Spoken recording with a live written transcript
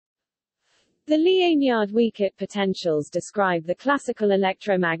The Liénard-Wiechert potentials describe the classical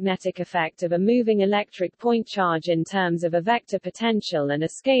electromagnetic effect of a moving electric point charge in terms of a vector potential and a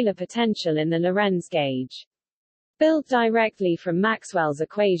scalar potential in the Lorenz gauge. Built directly from Maxwell's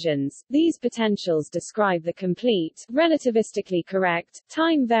equations, these potentials describe the complete, relativistically correct,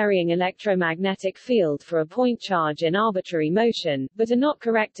 time-varying electromagnetic field for a point charge in arbitrary motion, but are not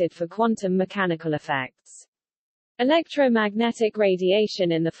corrected for quantum mechanical effects. Electromagnetic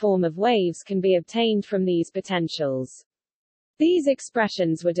radiation in the form of waves can be obtained from these potentials. These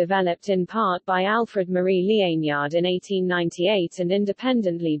expressions were developed in part by Alfred Marie Liénard in 1898 and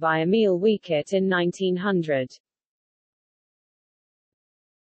independently by Emil Wiechert in 1900.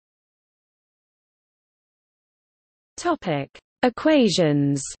 Topic: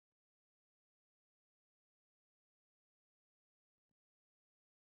 Equations.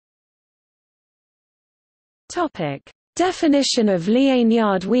 Topic: Definition of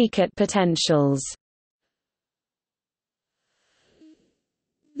Liénard-Wiechert potentials.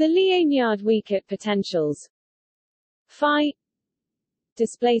 The Liénard-Wiechert potentials phi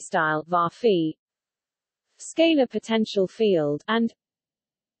display style var phi scalar potential field and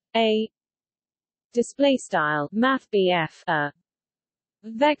a display style math BF a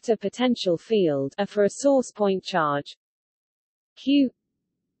vector potential field are for a source point charge q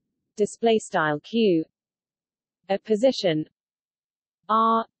display style q at position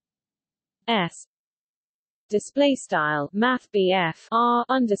r s display style math BF r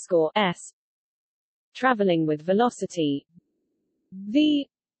underscore s traveling with velocity v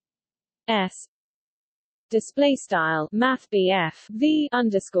s display style math BF v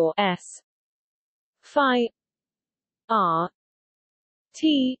underscore s phi r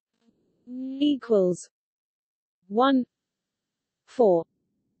t equals 1 4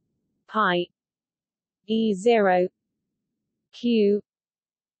 pi e0 q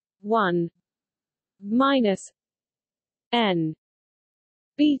 1 minus n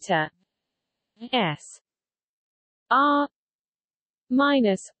beta s r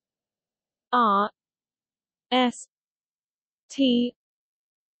minus r s t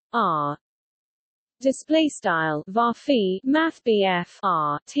r display style var phi math BF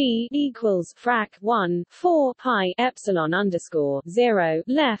r t equals frac 1 4 pi epsilon underscore 0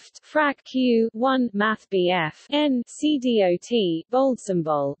 left frac q 1 math BF n c dot bold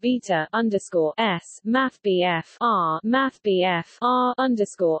symbol beta underscore s math BF r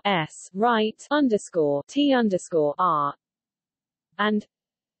underscore s right underscore t underscore r and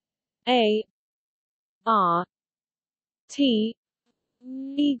a r t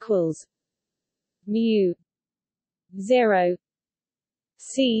equals mu 0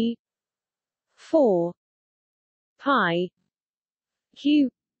 c 4 pi q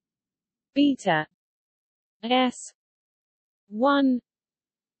beta s 1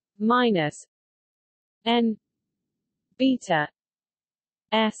 minus n beta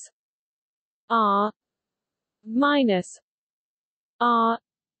s r minus r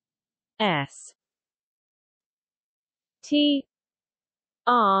s t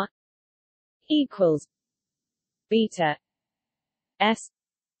r equals beta s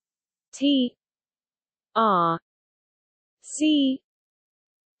t r c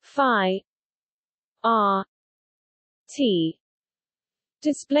phi r t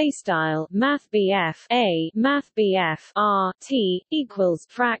display style math BF a math BF r t equals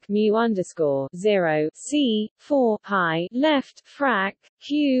frac mu underscore 0 c 4 pi left frac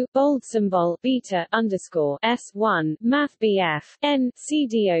q bold symbol beta underscore s 1 math BF n c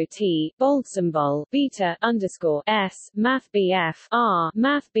dot bold symbol beta underscore s math BF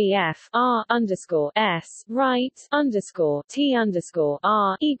r underscore s right underscore t underscore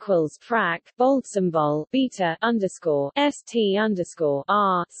r equals frac bold symbol beta underscore s t underscore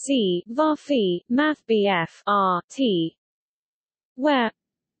r c var phi math BF r t where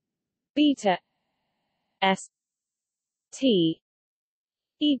beta s t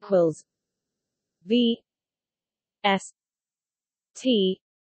equals v s t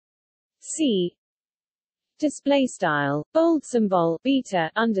c display style bold symbol beta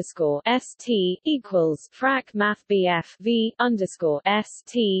underscore s t equals frac math BF v underscore s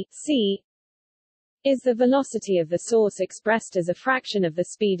t c is the velocity of the source expressed as a fraction of the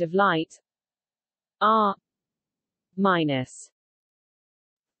speed of light r minus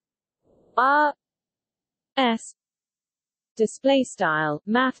r s display style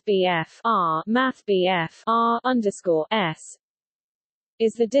math BF r underscore s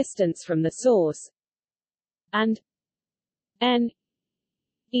is the distance from the source and n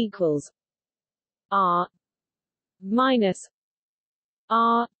equals r minus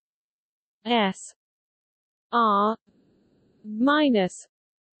r s r minus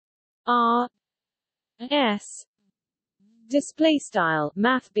r S display style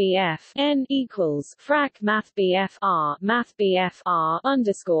mathbf n equals frac mathbf r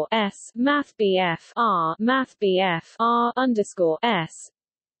underscore s mathbf r underscore s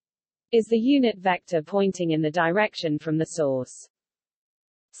is the unit vector pointing in the direction from the source.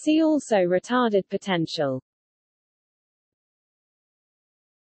 See also retarded potential.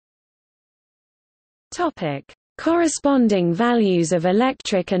 Topic: Corresponding values of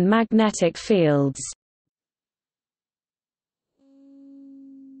electric and magnetic fields.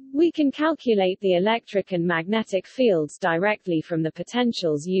 We can calculate the electric and magnetic fields directly from the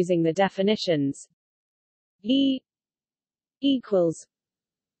potentials using the definitions. E equals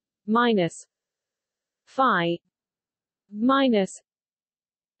minus phi minus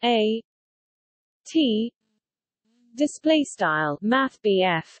a t display style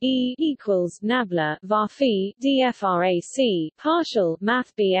mathbf E equals nabla var phi dfrac partial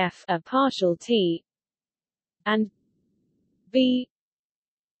mathbf a partial t and B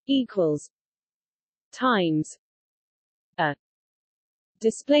equals times a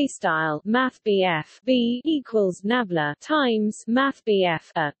display style mathbf B equals nabla times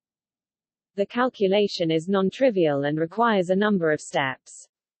mathbf a. The calculation is non-trivial and requires a number of steps.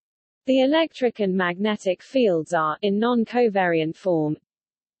 The electric and magnetic fields are, in non-covariant form,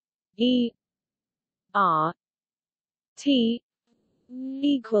 E R T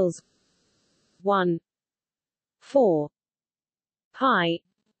equals 1 4 pi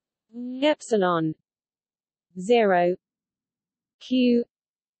epsilon 0 q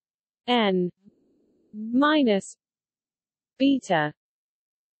n minus beta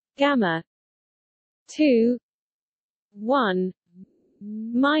gamma 2 1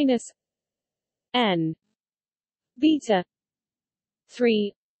 minus n beta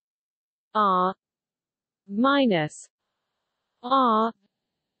 3 r minus r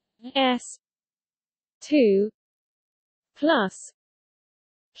s 2 plus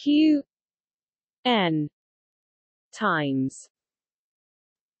q n times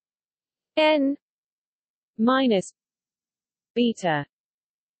n minus beta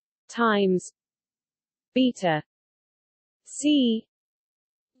times beta c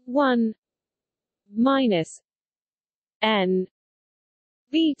 1 minus n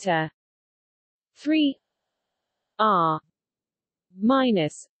beta 3 r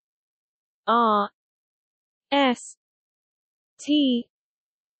minus r s t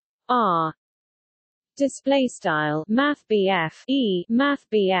r. Display style mathbf E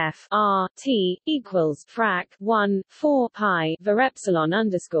mathbf R T equals frac 1 4 pi var epsilon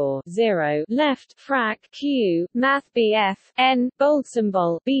underscore 0 left frac Q mathbf N bold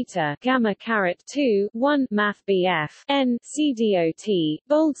symbol beta gamma caret 2 1 mathbf N CDOT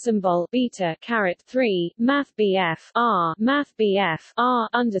bold symbol beta caret 3 mathbf R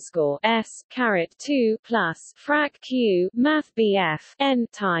underscore S caret 2 plus frac Q mathbf N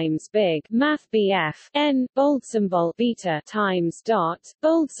times big mathbf N bold symbol beta times dot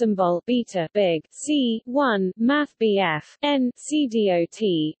bold symbol beta big C 1 mathbf N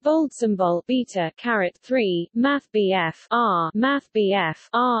CDOT bold symbol beta caret 3 mathbf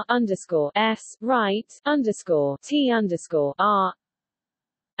R underscore S right underscore T underscore R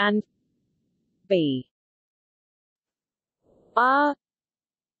and B R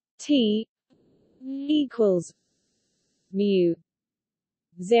T equals mu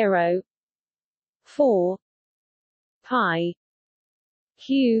 0 4 pi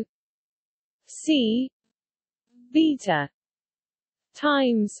q c beta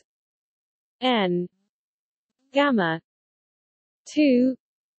times n gamma 2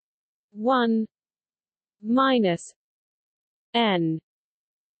 1 minus n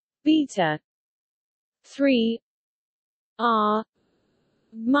beta 3 r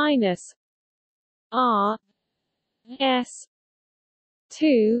minus r s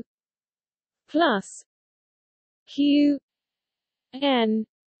 2 plus q n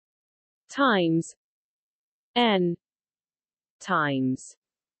times n times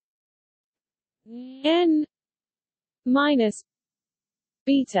n minus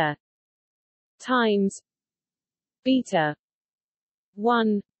beta times beta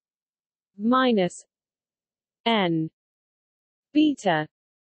 1 minus n beta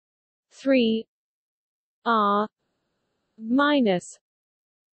 3 r minus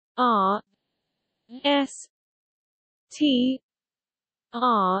r S T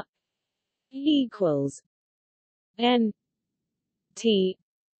R equals N T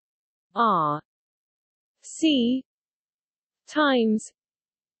R C times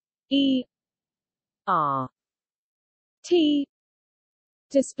E R T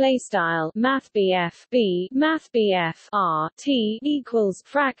display style mathbf b mathbf r t equals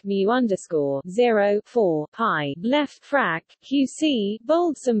frac mu underscore 0 4 pi left frac qc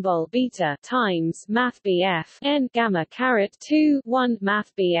bold symbol beta times mathbf n gamma caret 2 1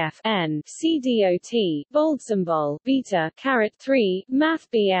 mathbf n c dot bold symbol beta caret 3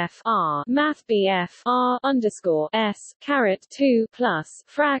 mathbf r underscore s caret 2 plus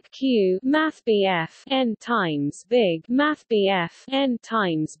frac q mathbf n times big mathbf n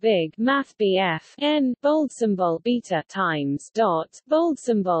times big mathbf n bold symbol beta times dot bold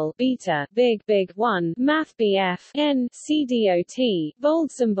symbol beta big 1 mathbf n c dot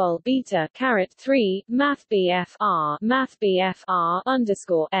bold symbol beta caret 3 mathbf r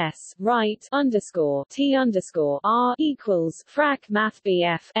underscore s right underscore t underscore r equals frac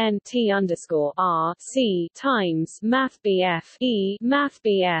mathbf n t underscore r c times mathbf e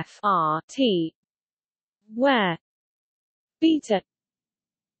mathbf r t, where beta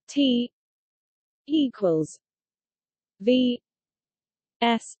t equals v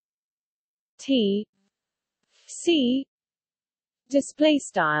s t c display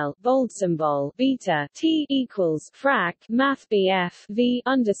style bold symbol beta t equals frac mathbf v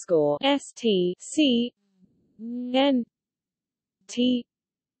underscore s t c n t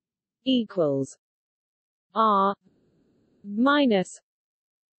equals r minus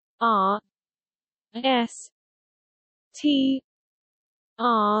r s t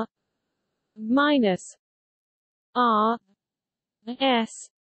r minus r s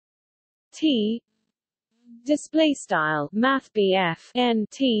t display style mathbf n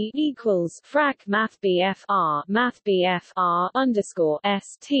t equals frac mathbf r underscore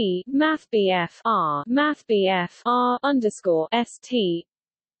s t mathbf r underscore s t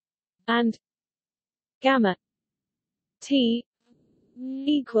and gamma t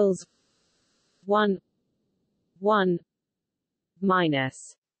equals 1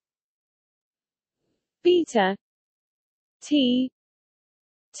 minus beta t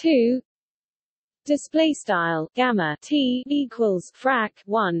 2 display style gamma t equals frac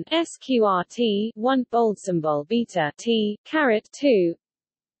 1 sqrt 1 bold symbol beta t caret 2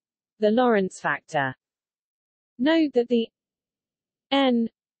 the Lorenz factor. Note that the n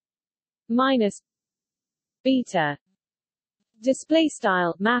minus beta display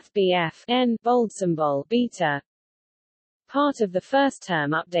style mathbf n bold symbol beta part of the first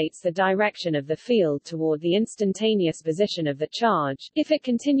term updates the direction of the field toward the instantaneous position of the charge, if it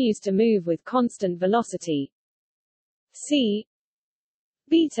continues to move with constant velocity c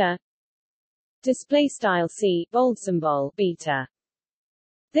beta display style c bold symbol beta.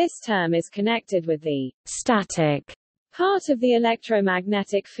 This term is connected with the static part of the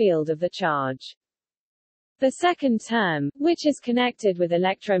electromagnetic field of the charge. The second term, which is connected with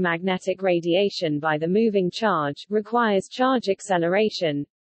electromagnetic radiation by the moving charge, requires charge acceleration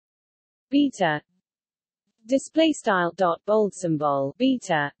beta display style dot bold symbol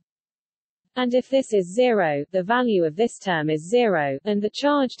beta, and if this is 0, the value of this term is 0, and the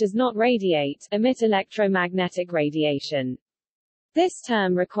charge does not radiate, emit electromagnetic radiation. This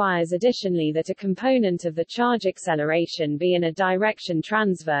term requires additionally that a component of the charge acceleration be in a direction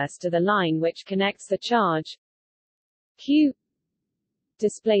transverse to the line which connects the charge q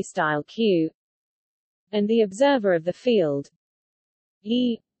display style q and the observer of the field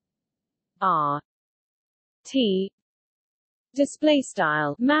e r t display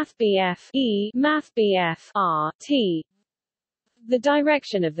style mathbf e mathbf r t. The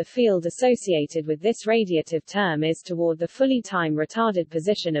direction of the field associated with this radiative term is toward the fully time retarded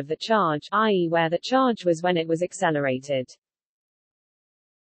position of the charge, i.e. where the charge was when it was accelerated.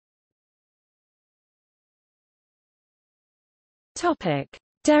 Topic: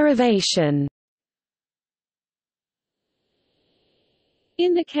 Derivation.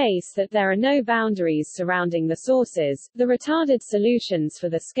 In the case that there are no boundaries surrounding the sources, the retarded solutions for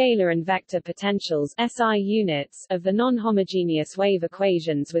the scalar and vector potentials SI units of the non-homogeneous wave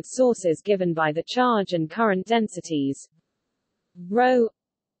equations with sources given by the charge and current densities ρ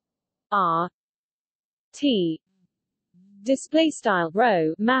r t display style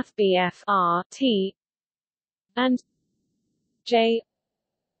ρ mathbf r t and j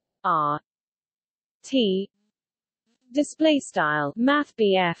r t display style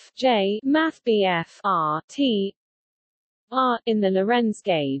mathbf j mathbf r t are in the Lorenz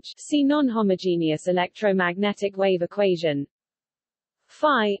gauge. See non-homogeneous electromagnetic wave equation.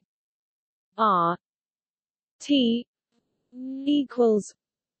 Phi r t equals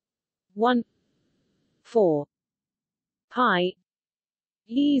 1 4 pi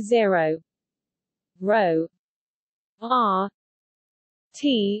e0 rho r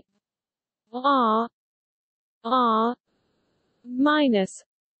t r r minus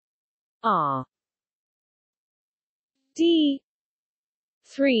R D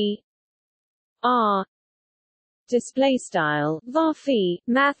 3 R display style var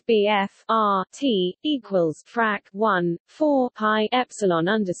math R T equals frac 1 4 pi epsilon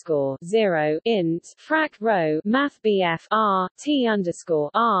underscore 0 int frac row math R T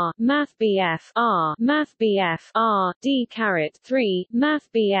underscore R math R D caret 3 math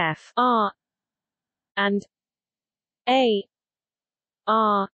R and A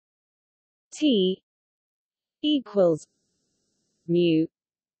R T equals mu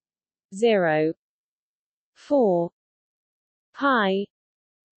 0 4 pi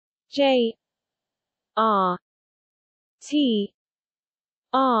J R T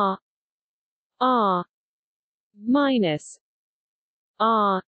R R minus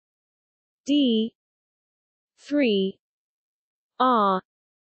R D 3 R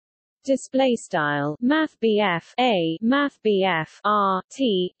display style math R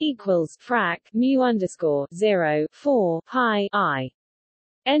T equals frac mu underscore 0 4 pi I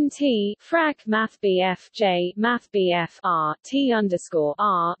NT frac math J math R T underscore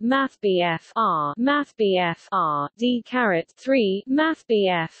R math R D caret 3 math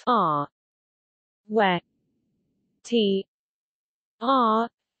R where T R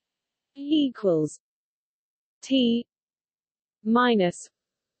equals T minus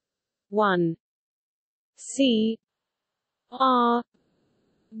 1 C R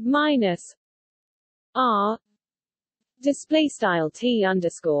minus R display style T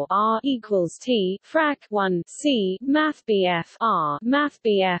underscore R equals T frac 1 C math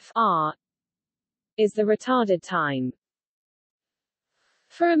R is the retarded time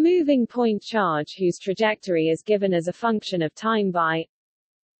for a moving point charge whose trajectory is given as a function of time by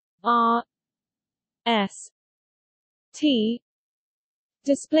R S T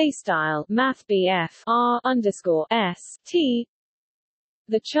display style math R underscore S T.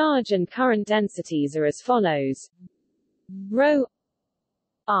 The charge and current densities are as follows: rho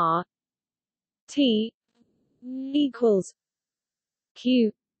R T equals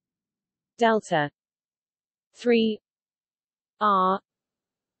Q delta 3 R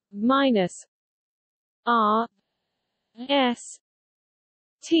minus R S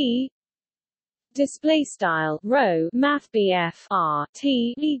T display style rho math R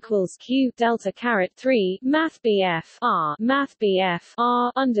T equals Q delta caret 3 math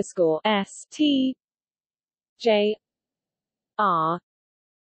R underscore S T J R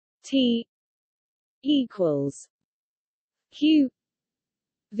T equals Q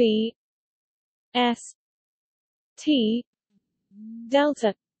V S T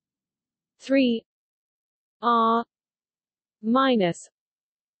delta 3 R minus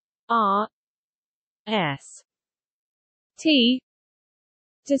R S T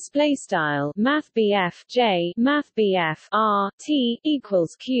display style math J math R T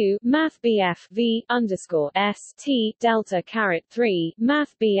equals Q math V underscore S T delta caret 3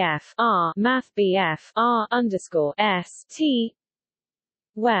 math R underscore S T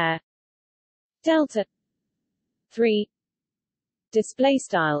where delta 3 display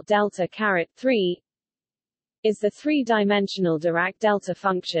style delta caret 3 is the three-dimensional Dirac delta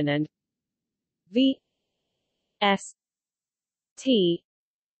function and V S T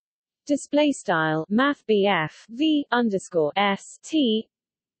display style math V underscore S T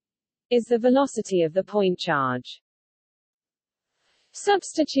is the velocity of the point charge.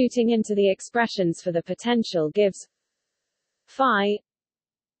 Substituting into the expressions for the potential gives phi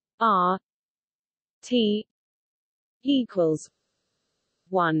R T equals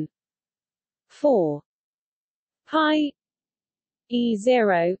 1 4 pi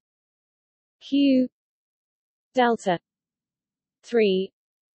E0 Q delta 3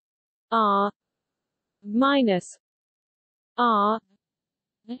 R minus R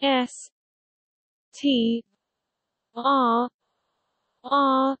S T R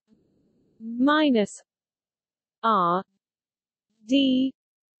R minus R D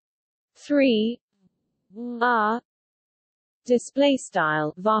 3 R display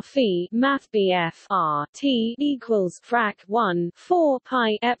style var math R T equals frac 1 4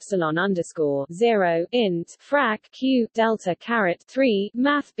 pi epsilon underscore 0 int frac Q delta caret 3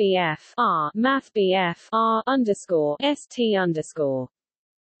 math R underscore ST underscore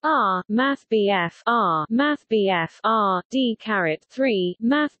R math R D caret 3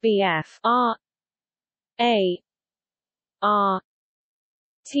 math R A R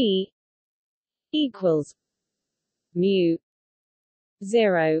T equals mu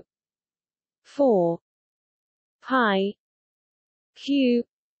 0 4 pi Q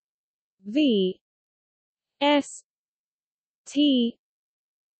V S T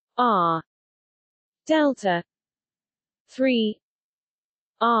R delta 3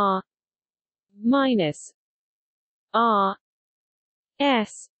 R minus R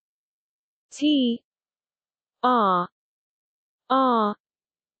S T R R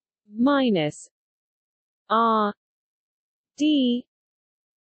minus R D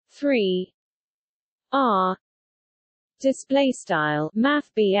 3 R display style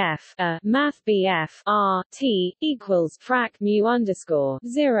math R T equals frac mu underscore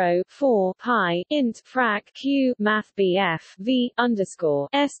 0 4 pi int frac Q math V underscore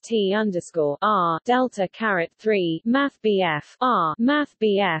ST underscore R delta caret 3 math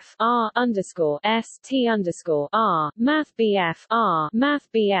R underscore ST underscore R math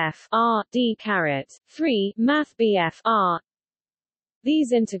R D caret 3 math R.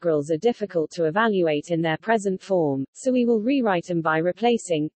 These integrals are difficult to evaluate in their present form, so we will rewrite them by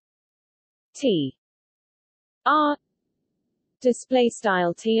replacing T R display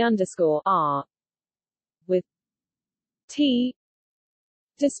style T underscore R with T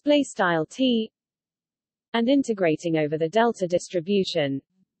display style T and integrating over the delta distribution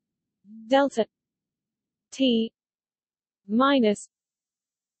delta T minus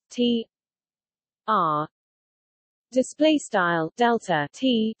T R display style delta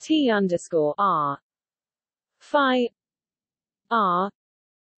T underscore R phi R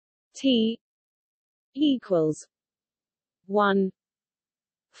T equals 1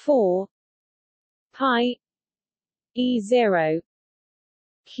 4 pi E0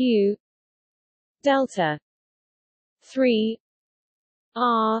 Q delta 3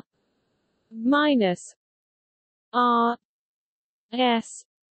 R minus R S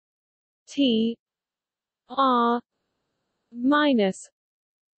T R minus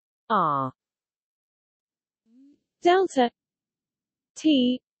R delta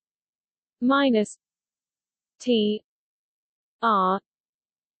T minus T R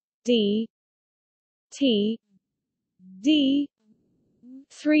D T D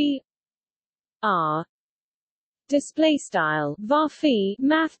 3 R display style var phi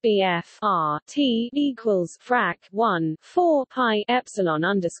math R T equals frac 1 4 pi epsilon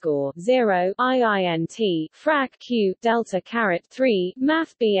underscore 0 IINT frac Q delta caret 3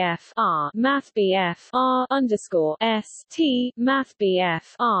 math R underscore S T math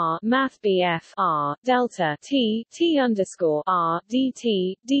R delta T underscore R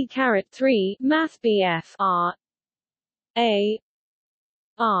DT D caret 3 math R A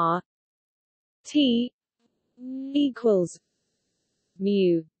R T equals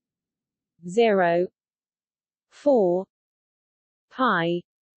mu 0 4 pi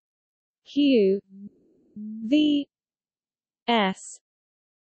Q V S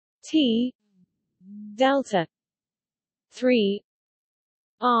T delta 3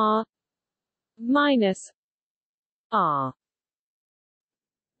 R minus R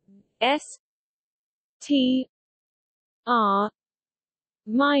S T R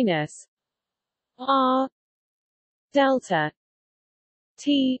minus R delta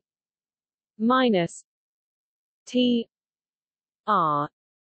T minus T R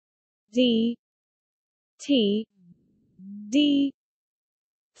D T D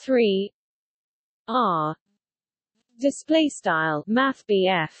 3 R display style math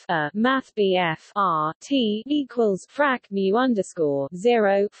R T equals frac mu underscore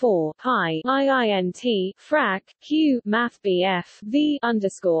 0 4 pi IINT frac Q math V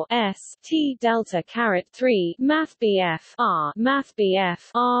underscore S T delta caret 3 math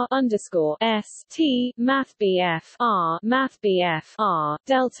R underscore S T math R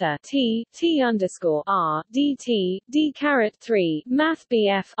delta T underscore R DT D caret 3 math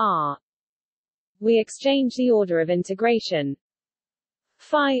R. We exchange the order of integration.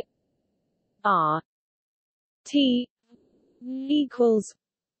 Phi R T equals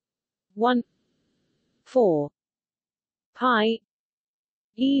 1 4 pi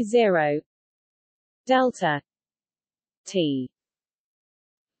E0 delta T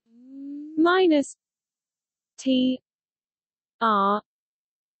minus T R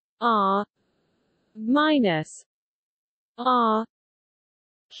minus R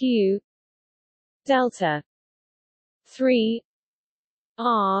Q delta 3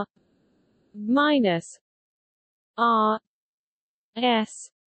 R minus R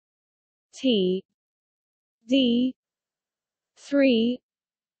S T D 3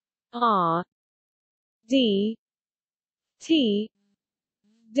 R D T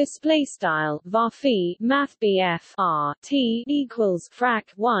display style varphi math BF R T equals frac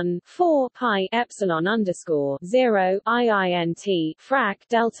 1 4 pi epsilon underscore 0 IINT frac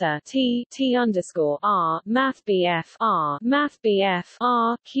delta T T underscore R math BF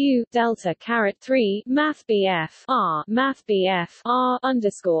R Q delta caret 3 math BF R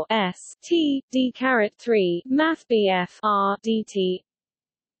underscore S T D caret 3 math BF R DT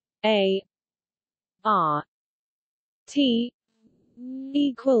A R T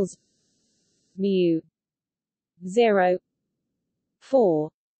equals mu 0 4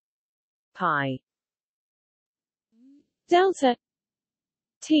 pi delta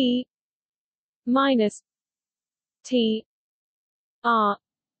T minus T R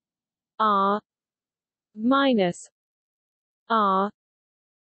minus R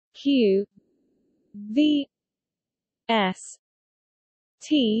Q V S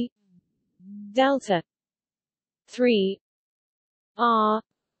T delta 3 R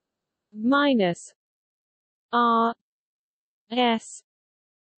minus R S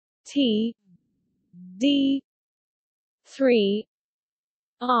T D 3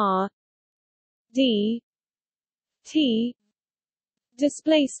 R D T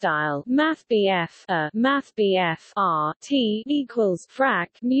display style math BF R T equals frac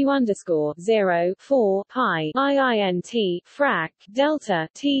mu underscore 0 4 pi IINT frac delta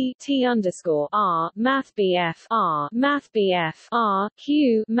T T underscore R math BF R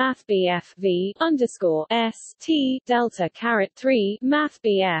Q math BF V underscore S T delta caret 3 math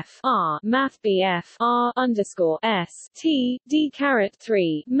BF R underscore S T D caret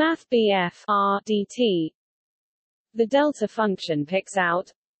 3 math BF R DT. The delta function picks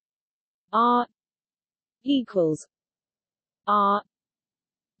out R equals R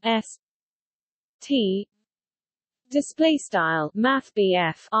S T display style math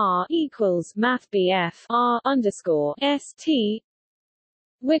BF R equals math BF R underscore S T,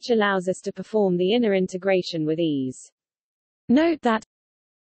 which allows us to perform the inner integration with ease. Note that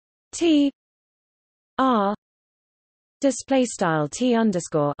T R display style T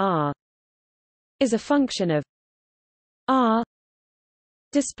underscore R is a function of R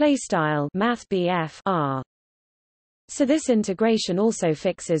display style math BF R. So this integration also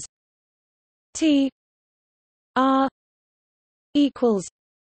fixes T R equals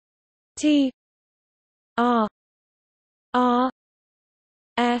T R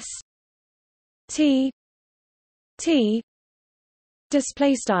S T T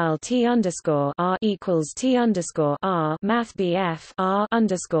display style T underscore R equals T underscore R math BF R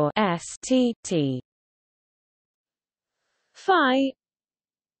underscore S T T. Phi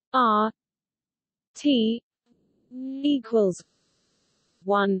R T equals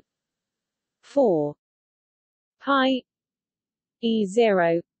 1 4 pi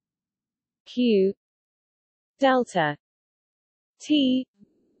E0 Q delta T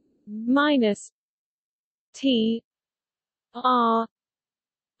minus T R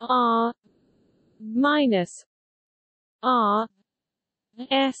minus R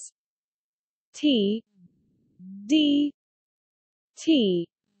S T D T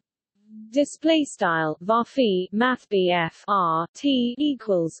display style varphi math BF R T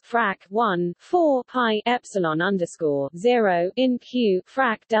equals frac 1 4 pi epsilon underscore 0 in Q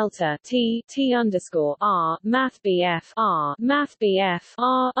frac delta T T underscore R math BF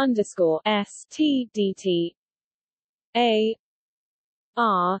R underscore S T DT A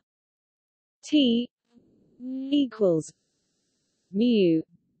R T equals mu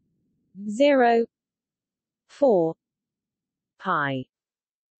 0 4 pi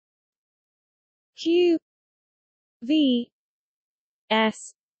Q V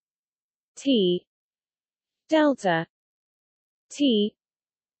S T delta T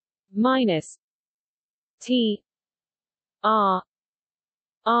minus T R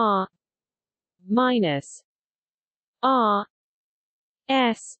minus R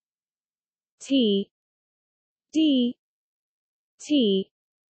S T D T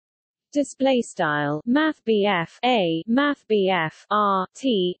display style math BF R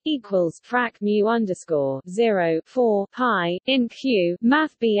T equals frac mu underscore 0 4 pi in Q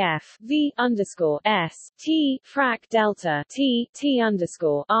math BF V underscore S T frac delta T T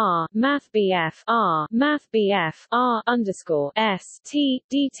underscore R math BF R underscore S T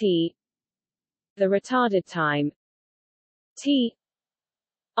DT. The retarded time T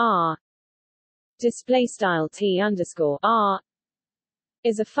R display style T underscore R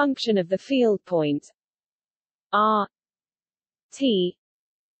is a function of the field point R T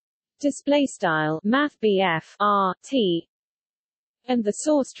display style math BF R T and the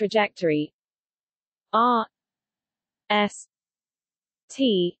source trajectory R S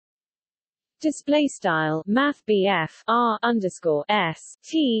T display style math r underscore s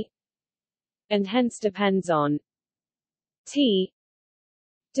t, and hence depends on t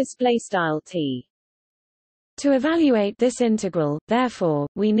display style t. To evaluate this integral, therefore,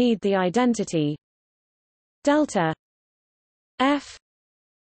 we need the identity delta f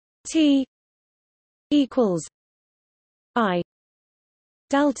t equals I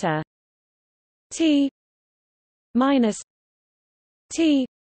delta t minus t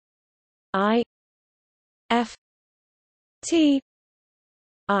I f t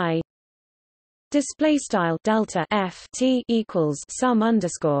I. Display style delta f t equals sum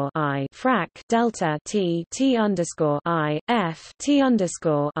underscore I frac delta t t underscore I f t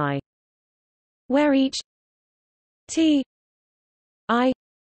underscore I, where each t I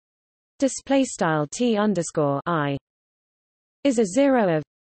display style t underscore I is a zero of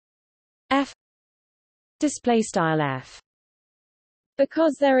f display style f.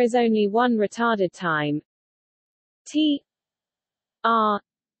 Because there is only one retarded time t r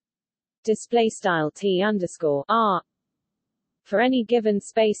display style t underscore r for any given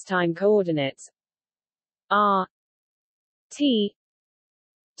spacetime coordinates r t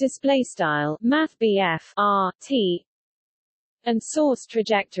display style math r t, and source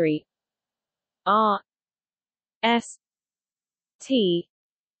trajectory r s t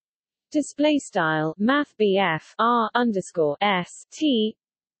display style math r underscore s t,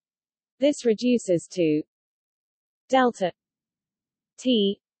 this reduces to delta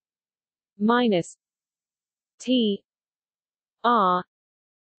t minus t r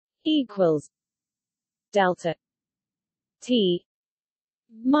equals delta t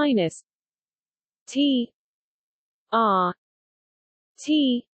minus t r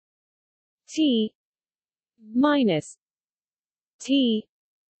t t minus t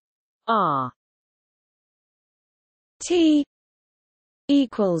r t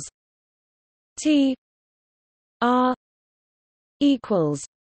equals t r equals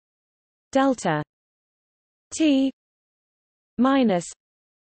delta t minus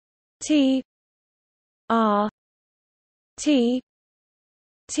t r t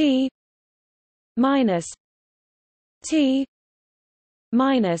t minus t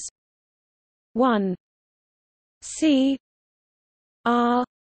minus 1 c r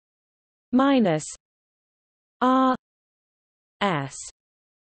minus r s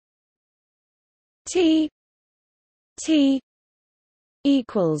t t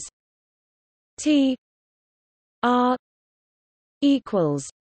equals t r equals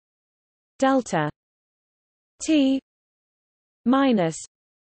delta t minus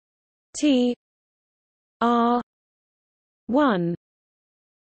t r 1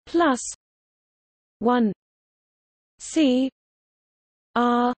 plus 1 c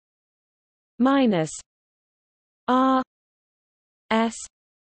r minus r s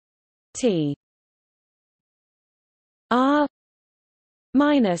t r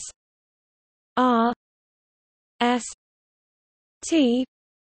minus r s t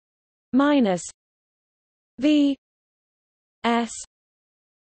minus v s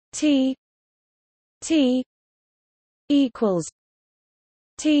t t equals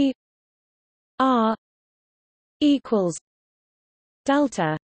t r equals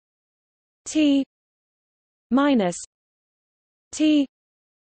delta t minus t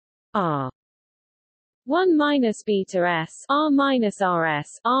r 1 minus beta s r minus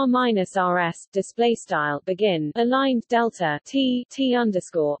rs display style begin aligned delta t t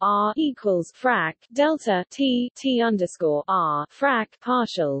underscore r equals frac delta t t underscore r frac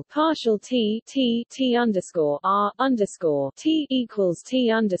partial t t t underscore r underscore t equals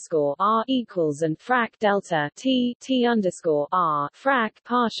t underscore r equals and frac delta t t underscore r frac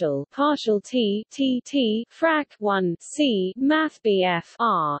partial t t t frac 1 c math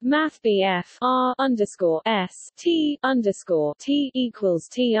r underscore s t underscore t equals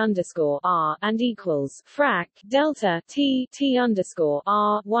t underscore r and equals frac delta t t underscore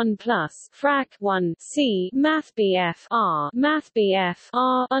r 1 plus frac 1 c math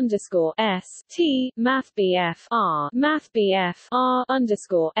r underscore s t math r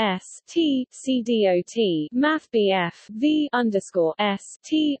underscore s t c dot math v underscore s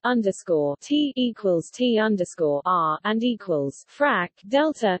t underscore t equals t underscore r and equals frac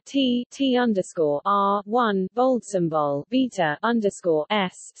delta t t underscore r 1 bold symbol beta underscore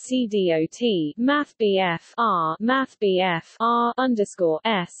s c dot math r underscore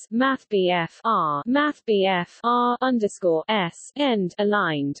s math r underscore s end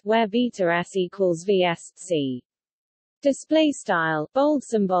aligned where beta s equals vs c. Display style bold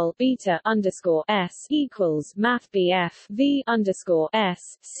symbol beta underscore s equals math v underscore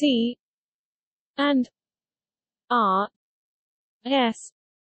s c and r s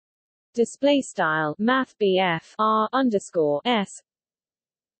display style math R underscore S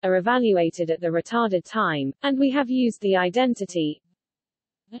are evaluated at the retarded time, and we have used the identity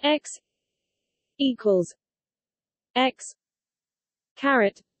x equals x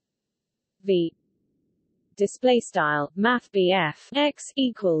caret v display style math x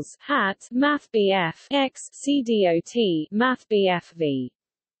equals hat math x cdot math v.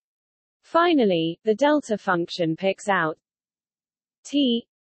 Finally, the delta function picks out t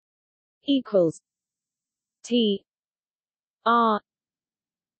equals t r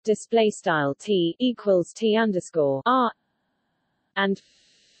display style t equals t underscore r and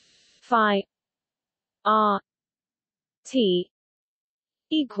phi r t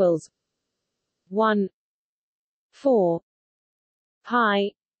equals 1 4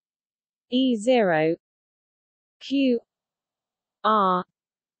 pi e0 q r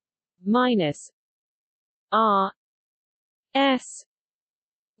minus r s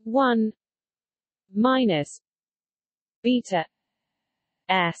 1 minus beta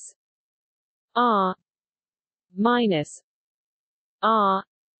s r minus r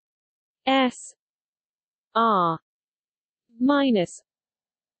s r minus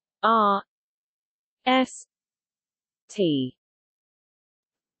r s t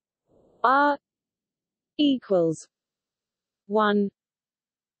r equals 1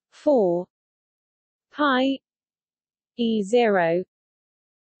 4 pi e0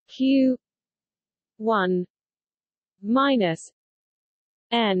 q 1 minus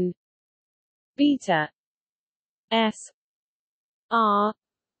n beta s r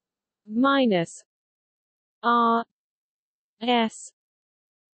minus r s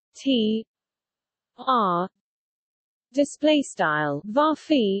t r display style var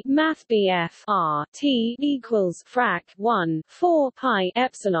math r t equals frac 1 4 pi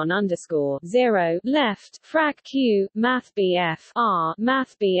epsilon underscore 0 left frac q math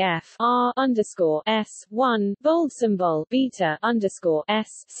r underscore s 1 bold symbol beta underscore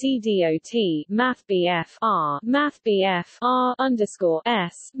s cdot math r underscore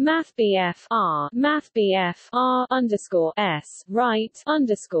s math r underscore s right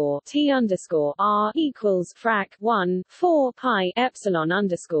underscore t underscore r equals frac 1 4 pi epsilon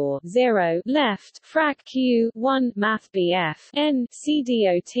underscore 0 left frac q 1 math n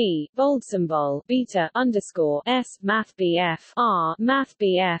cdot bold symbol beta underscore s math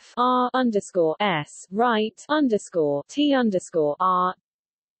r underscore s right underscore t underscore r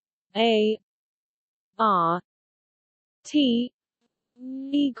a r t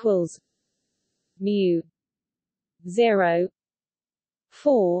equals mu 0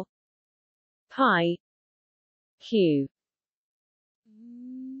 4 pi q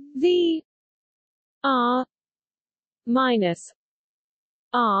v r minus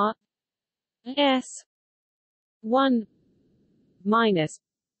r s 1 minus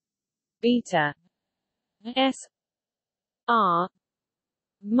beta s r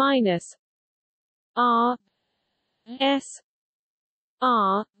minus r s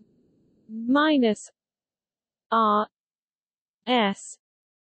r minus r s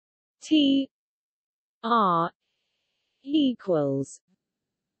t r equals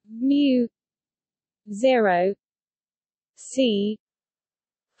mu 0 c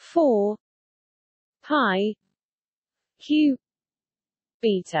 4 pi q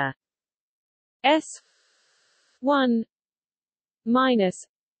beta s 1 minus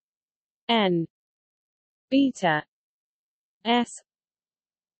n beta s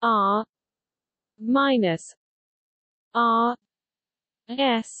r minus r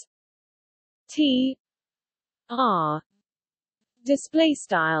s t r display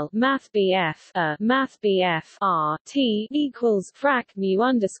style math r t equals frac mu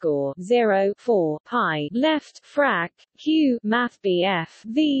underscore 0 4 pi left frac q math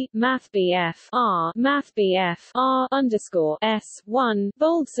v math r underscore s 1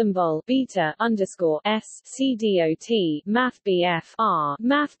 bold symbol beta underscore s cdot math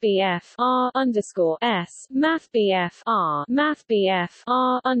r underscore s math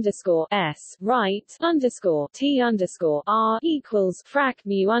r underscore s right underscore t underscore r equals frac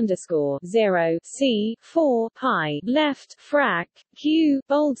mu underscore 0 c 4 pi left frac q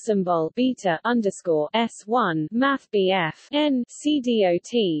bold symbol beta underscore s 1 math n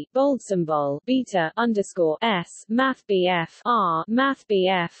cdot bold symbol beta underscore s math r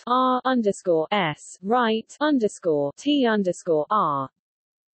underscore s right underscore t underscore r.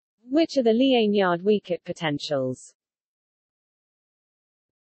 Which are the Liénard-Wiechert potentials?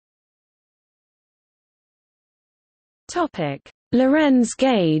 Topic: Lorenz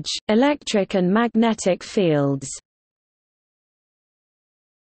gauge, electric and magnetic fields.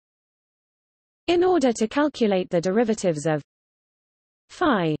 In order to calculate the derivatives of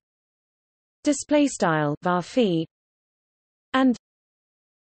phi display style var phi and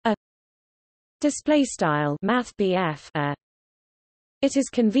a display style math BF a. It is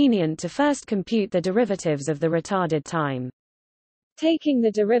convenient to first compute the derivatives of the retarded time. Taking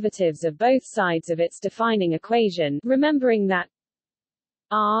the derivatives of both sides of its defining equation, remembering that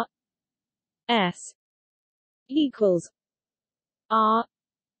R S equals R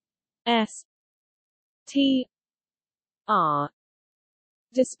S T R.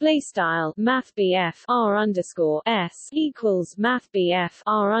 Display style math BF R underscore S equals math BF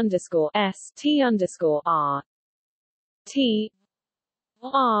R underscore S T underscore R T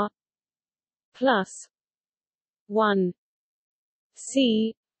R plus 1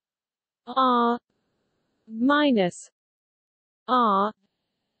 C R minus R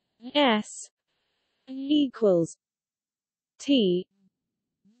S equals T.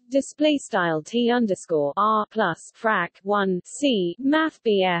 Display style T underscore R plus frac 1 C math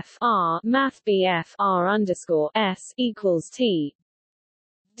BF R underscore S equals T.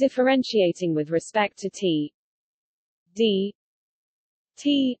 Differentiating with respect to T. D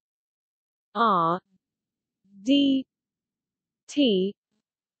T R D T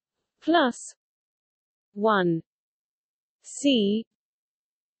plus 1 C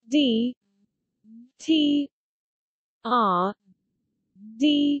D T R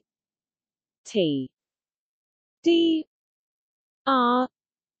D T D R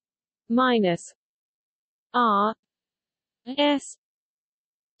minus R S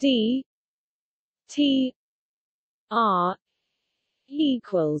D T R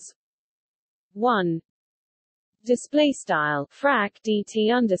equals 1. Display style frac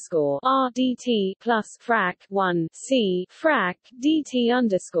dt underscore r dt plus frac 1 c frac dt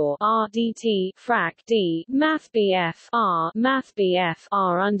underscore r dt frac d math bf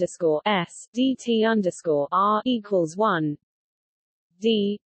r underscore s dt underscore r equals 1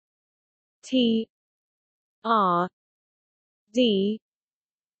 d t r d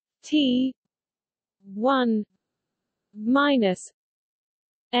t 1 minus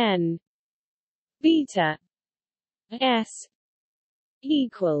n beta S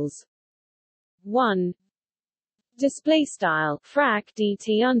equals 1. Display style frac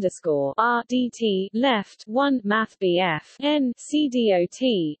dt underscore r dt left 1 math bf n c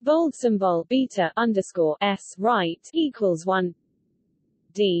dot bold symbol beta underscore s right equals 1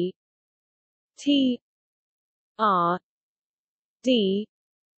 d t r d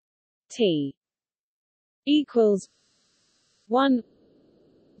t equals 1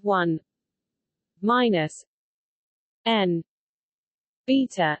 1 minus n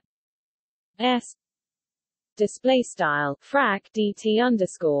beta s. Display style frac dt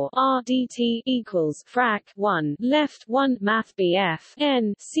underscore r dt equals frac 1 left 1 math bf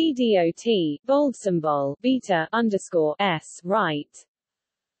n c dot bold symbol beta underscore s right.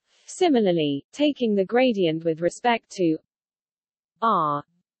 Similarly, taking the gradient with respect to r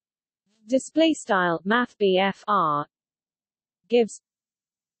display style math bf r gives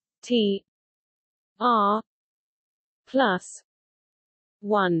t r plus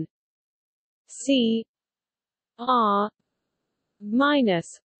 1 c r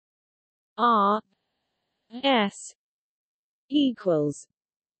minus r s equals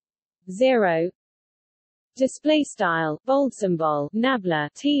 0. Display style bold symbol nabla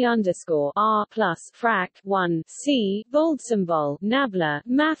t underscore r plus frac 1 c bold symbol nabla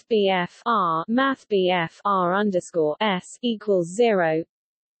math bf r underscore s equals 0.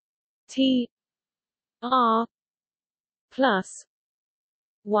 T r plus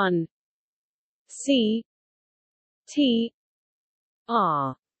 1 c t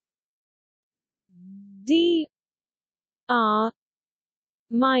r d r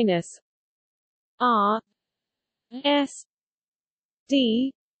minus r s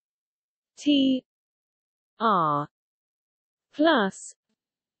d t r plus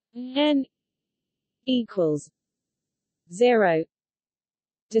n equals 0.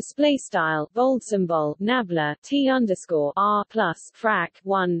 Display style bold symbol nabla t underscore r plus frac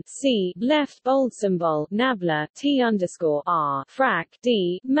 1 c left bold symbol nabla t underscore r frac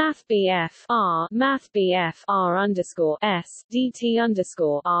d math bf r underscore s dt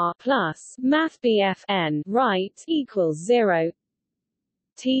underscore r plus math bf n right equals 0.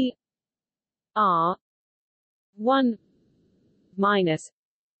 T r 1 minus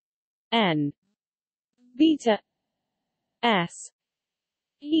n beta s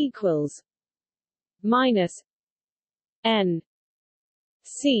equals minus n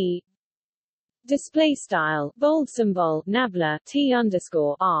c. Display style bold symbol nabla t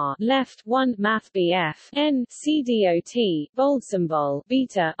underscore r left 1 math bf n c dot bold symbol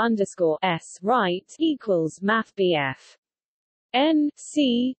beta underscore s right equals math bf n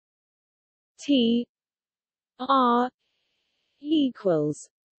c T R equals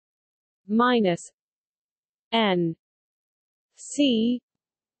minus N C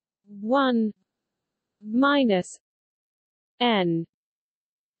 1 minus N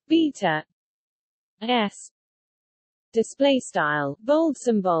beta S. Display style bold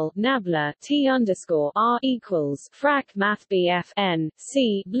symbol nabla T underscore R equals frac math BF N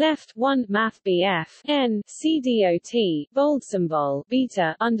C left 1 math BF N C dot bold symbol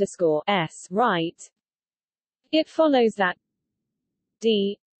beta underscore S right. It follows that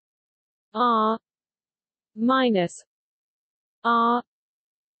D R minus R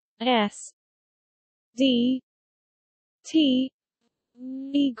S D T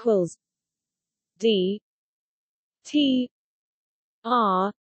equals D T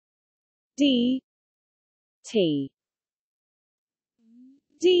R D T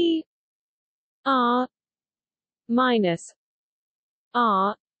D R minus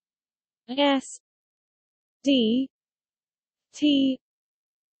R S D T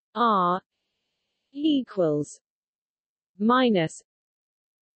R equals minus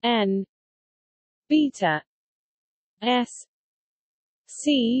N beta S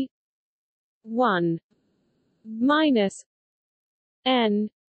C 1 minus N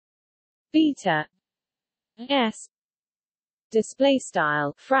beta S. Display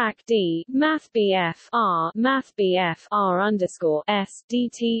style frac D math BF R underscore S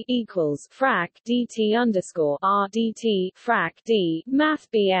DT equals frac DT underscore R DT frac D math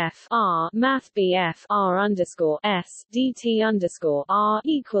BF R underscore S DT underscore R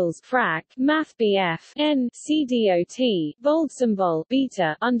equals frac math BF N C dot bold symbol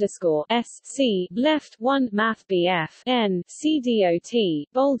beta underscore S C left 1 math BF N C dot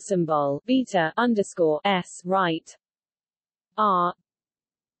bold symbol beta underscore S right. R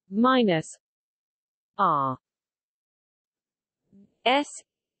minus R S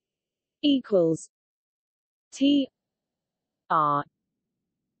equals T R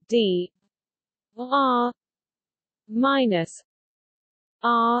D R minus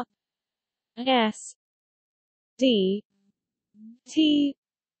R S D T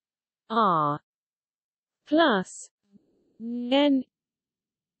R plus N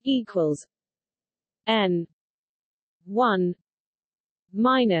equals N 1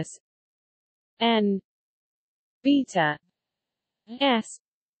 minus N beta S.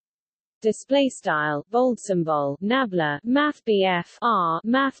 Display style bold symbol nabla math BF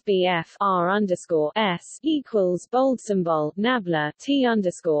R underscore S equals bold symbol nabla T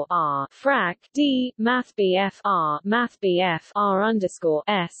underscore R frac D math BF R underscore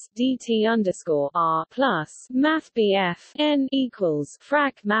S DT underscore R plus math BF N equals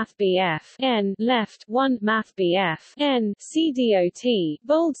frac math BF N left 1 math BF N C dot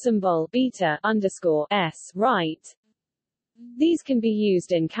bold symbol beta underscore S right. These can be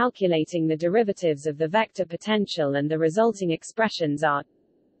used in calculating the derivatives of the vector potential, and the resulting expressions are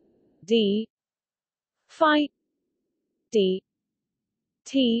d phi d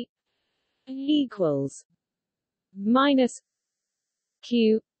t equals minus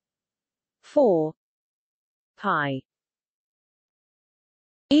q 4 pi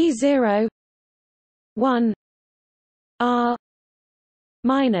E0 1 R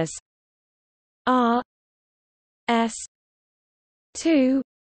minus R S 2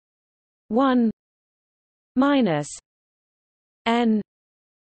 1 minus N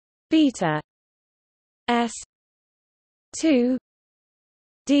beta S 2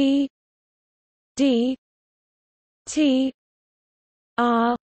 D D T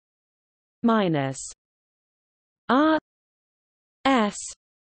R minus R S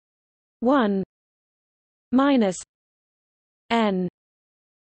 1 minus N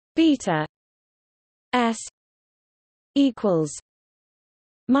beta S equals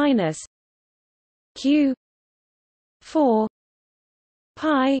minus Q 4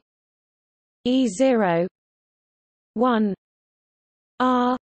 pi E0 1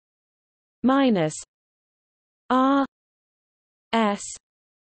 R minus R S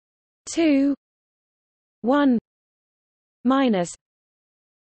 2 1 minus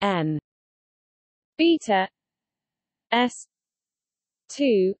N beta S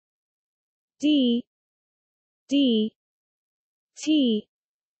 2 D D T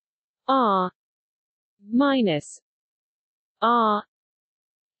R minus R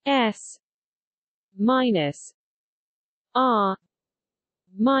S minus R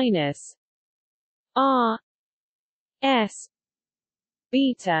minus R S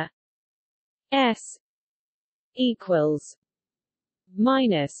beta S equals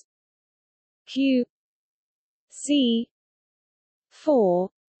minus Q C 4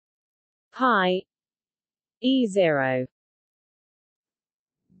 pi E0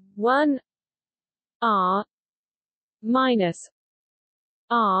 1 R minus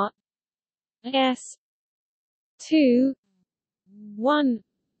R S 2 1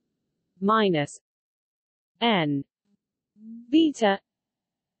 minus N beta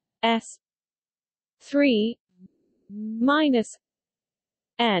S 3 minus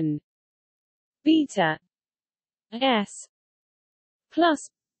N beta S plus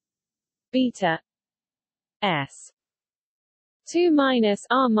beta S 2 minus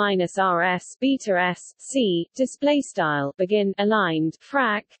R S beta S C display style begin aligned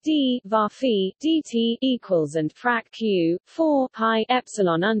frac D var phi dt equals and frac Q 4 pi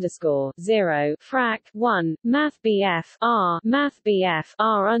epsilon underscore 0 frac 1 math BF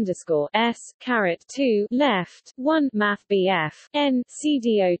R underscore S caret 2 left 1 math BF N C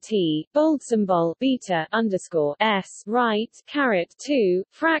dot bold symbol beta underscore S right caret 2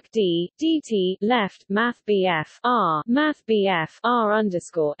 frac D dt left math BF R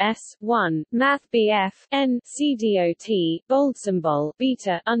underscore S 1 math BF N C dot bold symbol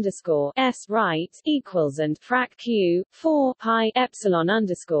beta underscore S right equals and frac Q 4 pi epsilon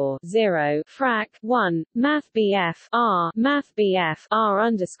underscore 0 frac 1 math BF R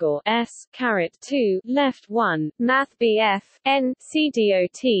underscore S caret 2 left 1 math BF N C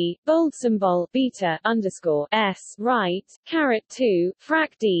dot bold symbol beta underscore S right caret 2 frac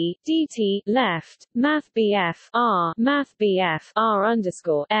D dt left math BF R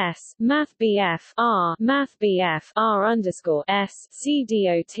underscore S math BF R underscore S C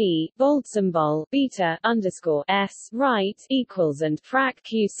dot bold symbol beta underscore S right equals and frac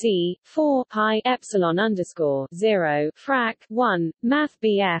QC 4 pi epsilon underscore 0 frac 1 math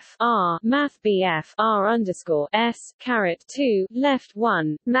BF R underscore S caret 2 left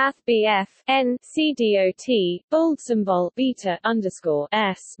 1 math BF N C dot bold symbol beta underscore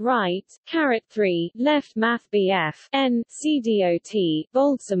S right caret 3 left math BF N C dot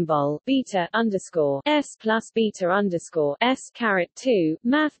bold symbol beta underscore S plus beta underscore S caret 2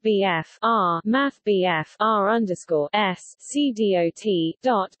 math BF R underscore S C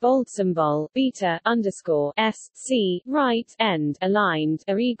dot bold symbol beta underscore S C right end aligned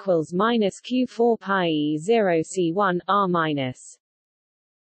are equals minus Q4 pi 0 C1 R minus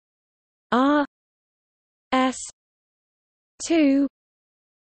R S 2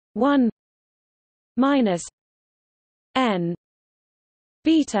 1 minus N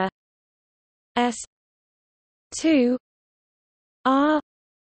beta S 2 R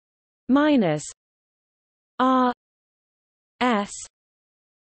minus R S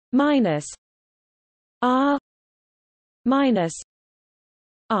minus R minus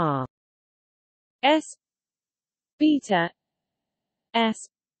R S beta S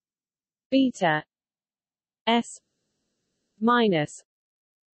beta S minus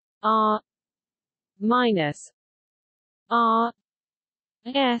R minus R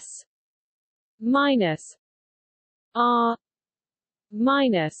S minus R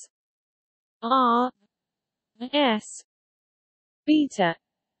minus R S beta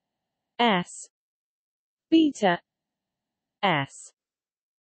S beta S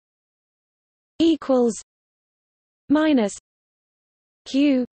equals minus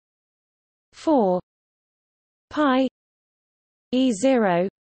Q 4 pi E0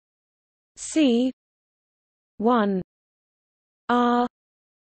 C 1 R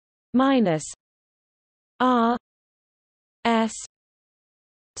minus R S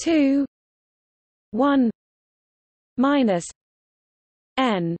 2 1 minus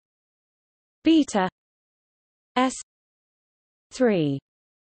N beta S 3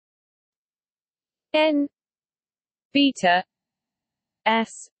 N beta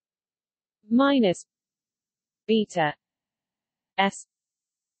S minus beta S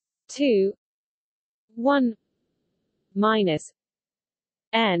 2 1 minus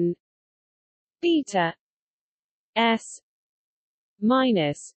N beta S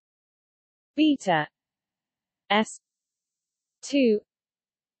minus beta S 2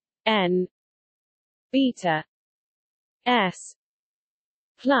 N beta S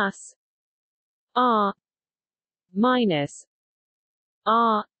plus R minus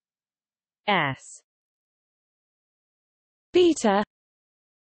R S beta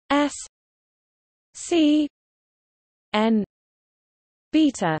S C N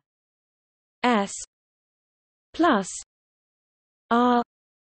beta S plus R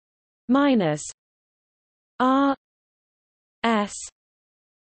minus R S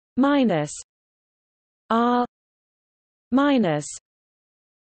minus R minus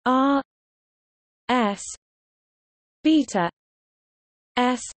R S beta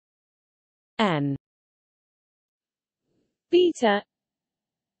S N beta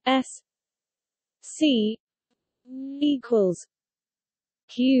S C equals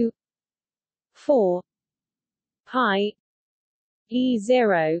Q 4 pi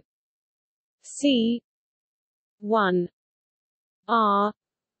E0 C 1 R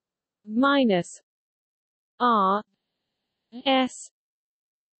minus R S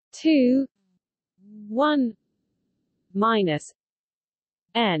 2 1 minus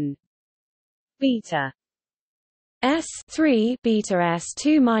N beta S3 beta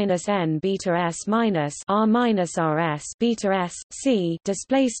S2 minus N beta S minus R minus RS beta S C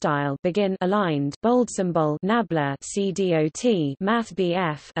display style begin aligned bold symbol nabla CDOT math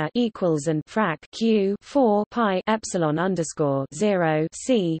BF equals and frac Q 4 pi epsilon underscore 0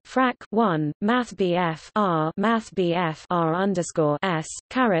 C frac 1 math BF R underscore S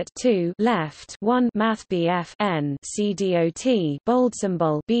caret 2 left 1 math BF N CDOT bold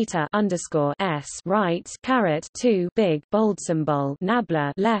symbol beta underscore S right caret 2 big bold symbol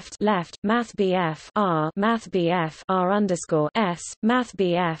nabla left math BF R underscore S math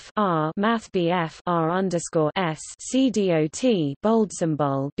BF R underscore S CDOT bold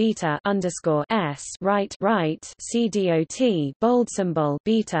symbol beta underscore S right CDOT bold symbol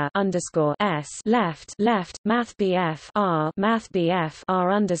beta underscore S left math BF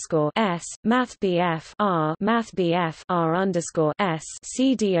R underscore S math BF R underscore S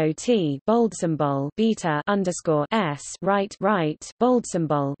CDOT bold symbol beta underscore S right bold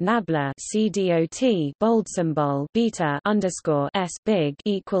symbol nabla CDOT bold symbol beta underscore S big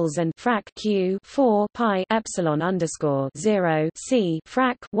equals and frac Q 4 pi epsilon underscore 0 C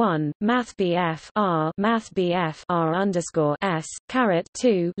frac 1 math BF R underscore S caret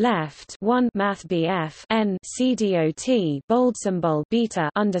 2 left 1 math BF N CDOT bold symbol beta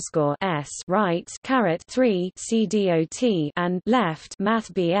underscore S right caret 3 CDOT and left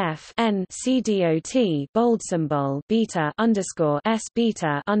math BF N CDOT bold symbol beta underscore S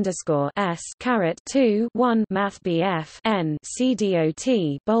caret 2 1 math BF N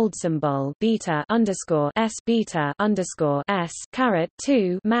CDOT bold symbol beta underscore S caret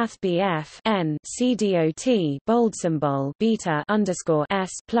 2 math BF N CDOT bold symbol beta underscore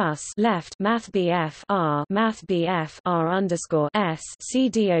S plus left math BF R underscore S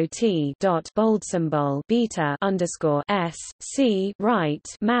CDOT dot bold symbol beta underscore S C right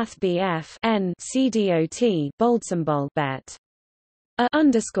math BF N CDOT bold symbol bet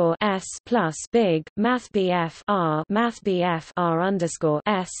underscore S plus big math BF R underscore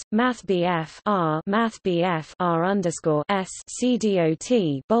S math BF R underscore S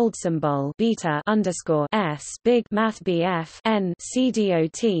CDOT bold symbol beta underscore S big math BF N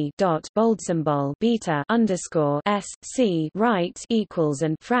CDOT dot bold symbol beta underscore S C right equals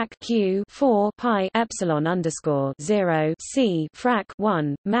and frac Q 4 pi epsilon underscore 0 C frac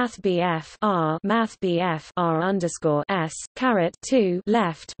 1 math BF R underscore S caret 2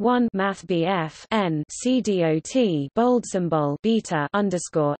 left 1 math BF N CDOT bold symbol beta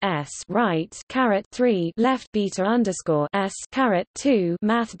underscore S right caret 3 left beta underscore S caret 2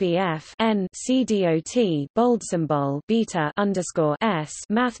 math BF N CDOT bold symbol beta underscore S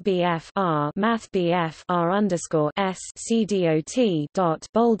math BF R underscore S CDOT dot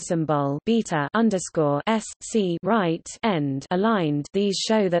bold symbol beta underscore S C right end aligned. These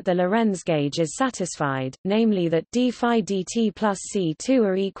show that the Lorenz gauge is satisfied, namely that d phi dt plus C2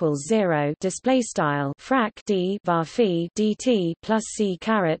 are equals 0 display style frac d var phi dt plus C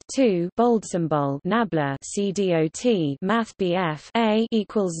caret 2 bold symbol nabla CDOT math BF A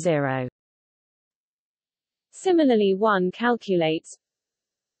equals 0. Similarly, one calculates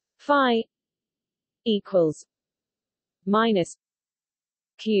phi equals minus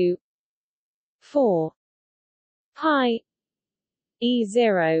Q 4 pi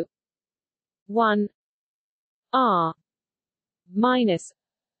E0 1 R minus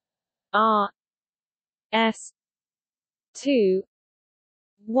R S 2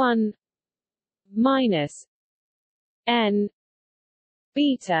 1 minus N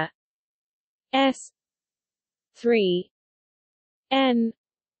beta S 3 N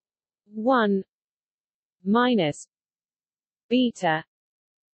 1 minus beta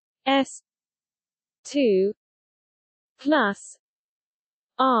S 2 plus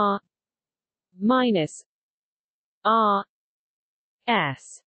R minus R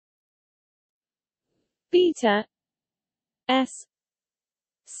S beta S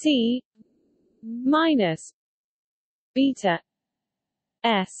C minus beta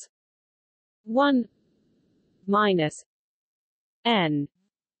S 1 minus N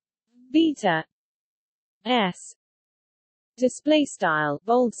beta S display style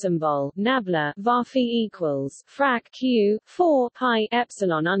bold symbol nabla varphi equals frac q 4 pi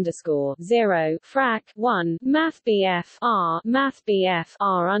epsilon underscore 0 frac 1 math bf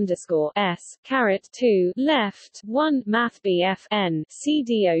r underscore s caret 2 left 1 math bf n c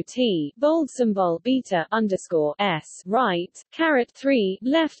dot bold symbol beta underscore s right caret 3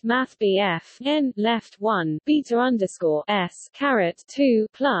 left math bf n left 1 beta underscore s caret 2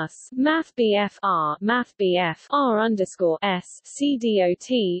 plus math bf r underscore s c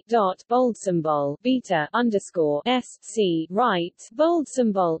dot bold symbol beta underscore s c right bold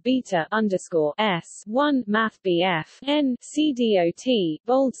symbol beta underscore s 1 math bf n c dot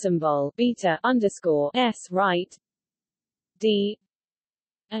bold symbol beta underscore s right d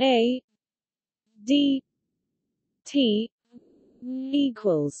a d t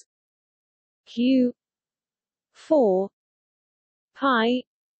equals q 4 pi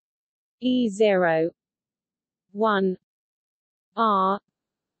e 0 1 r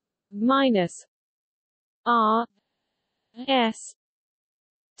minus r s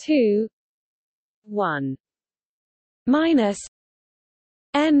 2 1 minus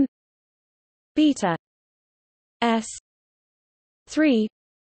n beta s 3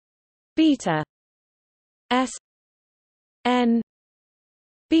 beta s n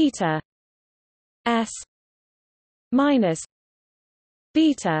beta s minus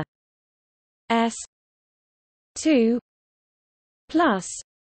beta s 2 plus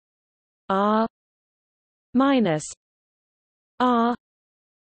r minus r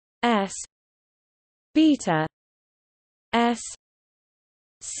s beta s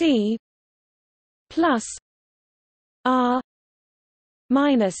c plus r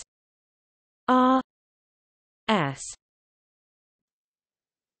minus r s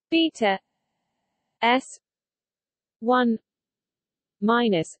beta s 1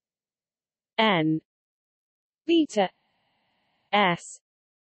 minus n beta s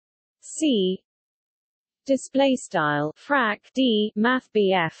c display style frac d math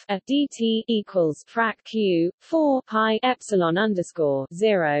bf a dt equals frac q 4 pi epsilon underscore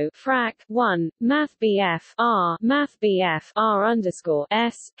 0 frac 1 math bf r underscore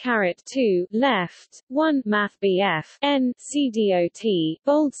s caret 2 left 1 math bf n c dot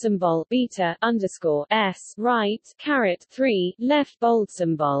bold symbol beta underscore s right caret 3 left bold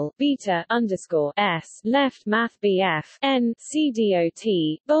symbol beta underscore s left math bf n c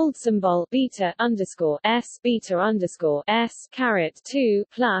dot bold symbol beta underscore s beta underscore s caret 2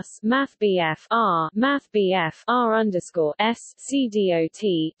 plus math bf r underscore s c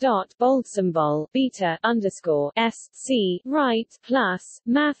dot bold symbol beta underscore s c right plus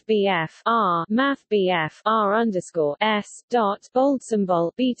math bf r underscore s dot bold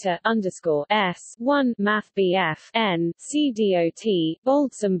symbol beta underscore s 1 math bf n c dot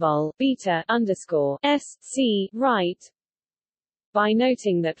bold symbol beta underscore s c right by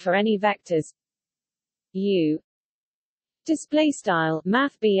noting that for any vectors u display style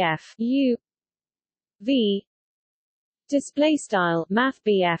math bf u v display style math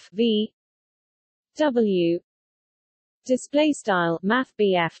bf v w display style math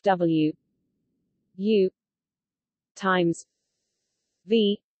bf w u times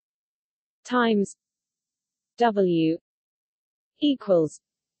v times w equals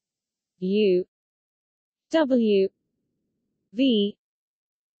u w v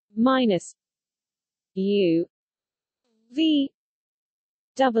minus u v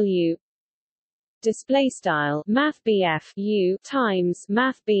w display style math bf u times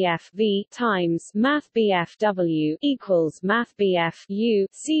math bf v times math bf w equals math bf u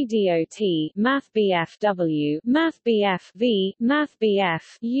c dot math bf w math bf v math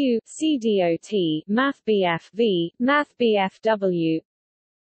bf u c dot math bf v math bf w.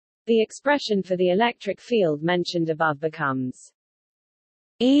 The expression for the electric field mentioned above becomes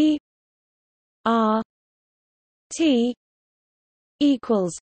E R T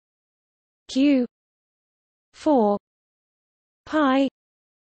equals Q 4 pi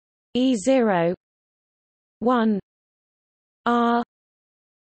E 0 1 R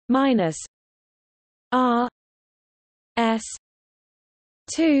minus R S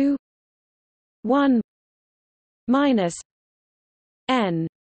 2 1 minus N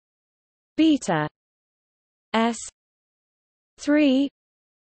beta S 3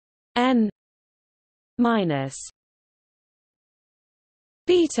 N minus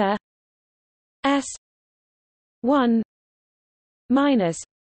beta S 1 minus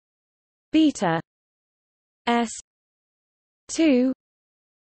beta S 2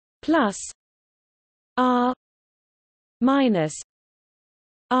 plus R minus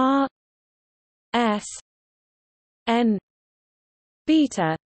R S N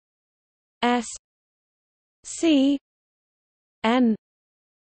beta S C n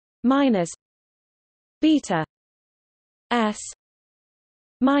minus beta s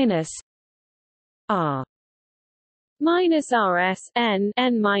minus r minus rs n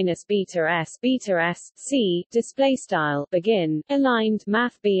minus beta s c display style begin aligned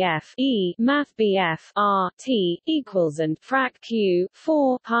math r t equals and frac q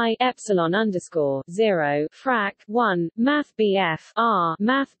 4 pi epsilon underscore 0 frac 1 math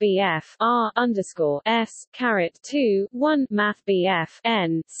r underscore s caret 2 1 math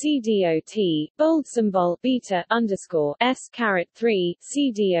n c dot bold symbol beta underscore s caret 3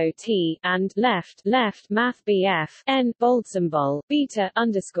 c dot and left math n bold symbol beta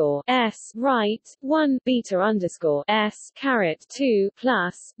underscore s right 1 beta underscore s caret 2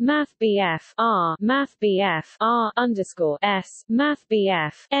 plus math r underscore s math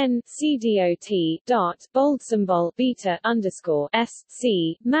n c dot bold symbol beta underscore s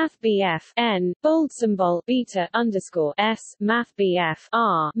c math n bold symbol beta underscore s math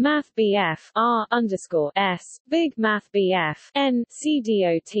r underscore s big math n c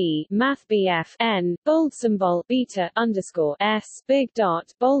dot math n bold symbol beta underscore s big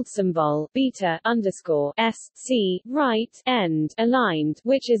dot bold symbol beta underscore s c right end aligned,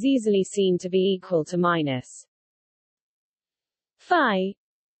 which is easily seen to be equal to minus phi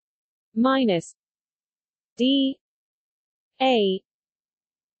minus d a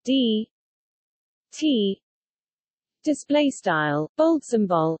d t display style bold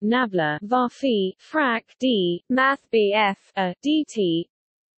symbol nabla var phi frac d math a dt.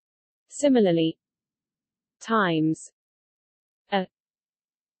 Similarly, times a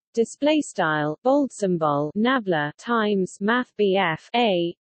display style bold symbol nabla times math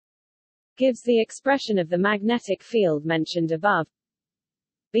a gives the expression of the magnetic field mentioned above.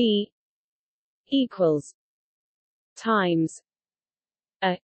 B equals times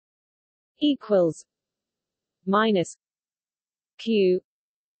a equals minus q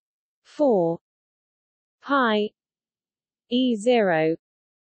 4 pi e0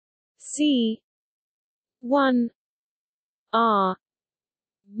 c 1 r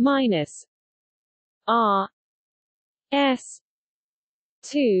minus r s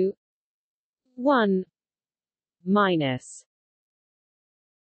 2 1 minus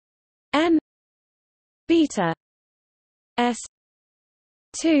n beta s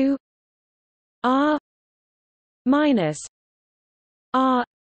 2 r minus r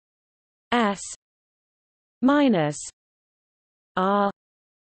s minus r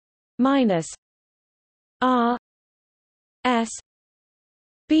minus r s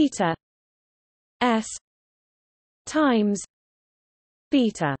beta s times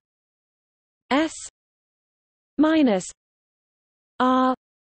beta s minus r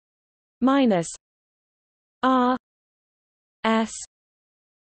minus r s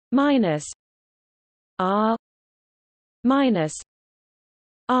minus r minus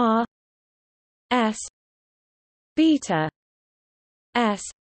r s beta s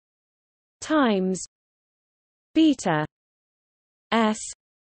times beta s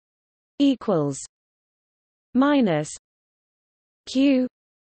equals minus q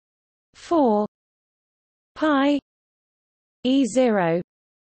 4 pi e0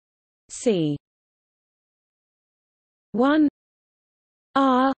 c 1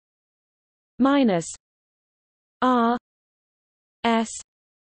 r minus r s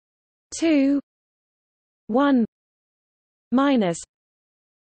 2 1 minus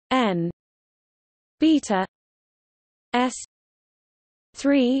n beta s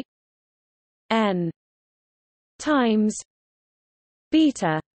 3 n times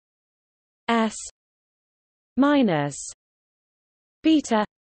beta s minus beta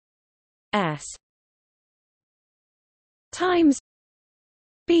s times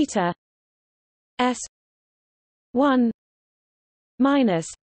beta s 1 minus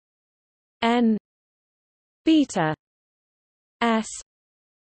n beta s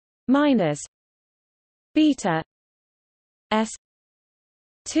minus beta s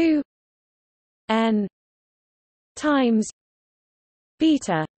 2 n times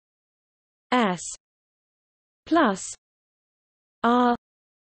beta s plus r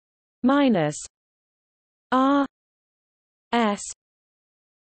minus r s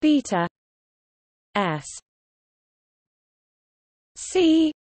beta s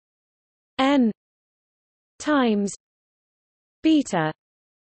c n times beta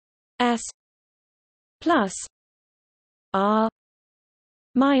s plus r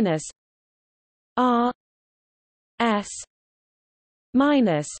minus r s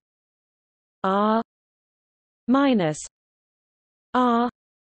minus r minus r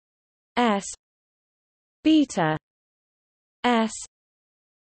s beta s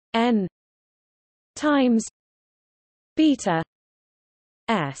n times beta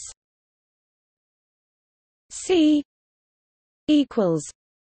s c equals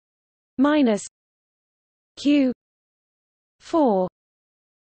minus q 4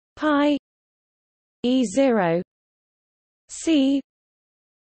 pi e0 c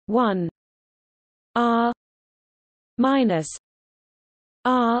 1 r minus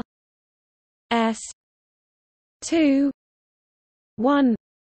r s 2 1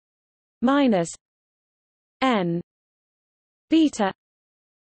 minus n beta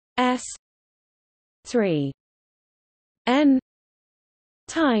s 3 n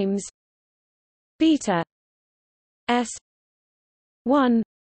times beta s 1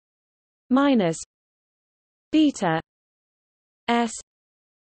 minus beta s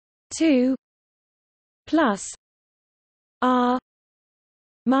 2 plus r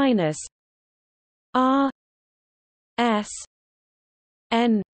minus r s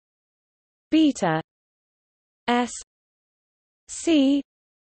n beta s c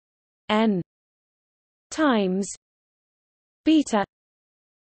n times beta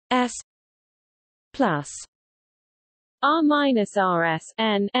s plus R minus RS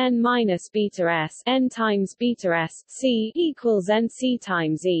n n minus beta s n times beta s c equals n c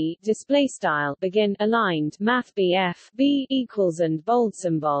times e. Display style begin aligned math BF b equals and bold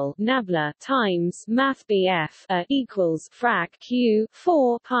symbol nabla times math BF a equals frac q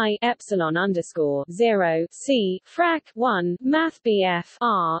 4 pi epsilon underscore 0 c frac 1 math BF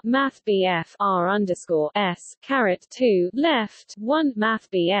r underscore s caret 2 left 1 math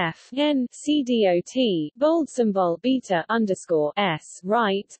BF n c dot bold symbol beta underscore s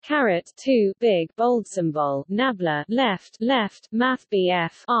right caret 2 big bold symbol nabla left math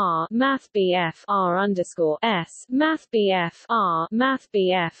BF r underscore s math BF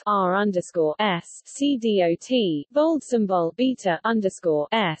r underscore s c dot bold symbol beta underscore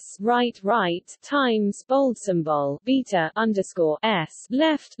s right times bold symbol beta underscore s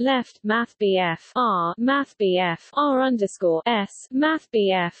left math BF r underscore s math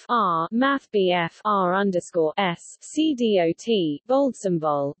BF r underscore s c dot bold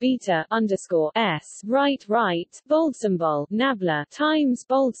symbol beta underscore s right bold symbol nabla times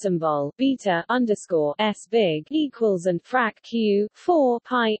bold symbol beta underscore s big equals and frac q 4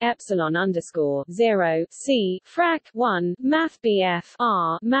 pi epsilon underscore 0 c frac 1 math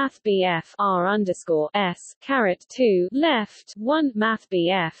BF r underscore s caret 2 left 1 math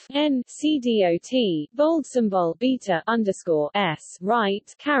BF n c dot bold symbol beta underscore s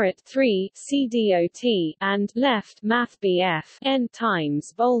right caret 3 c dot and left math BF n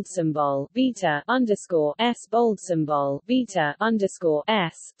times bold symbol beta underscore s bold symbol beta underscore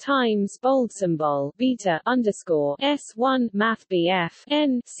s times bold symbol beta underscore s 1 math BF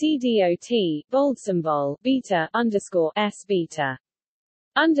n c dot bold symbol beta underscore s beta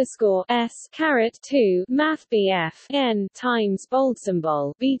underscore s caret 2 math BF n times bold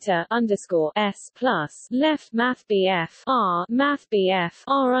symbol beta underscore s plus left math BF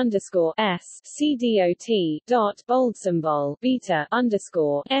r underscore s c dot bold symbol beta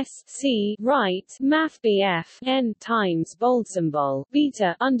underscore s c right math BF n times bold symbol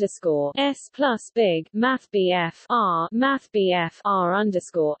beta underscore s plus big math BF r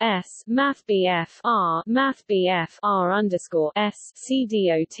underscore s math BF r underscore s c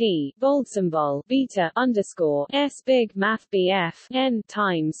dot bold symbol beta underscore s big math BF n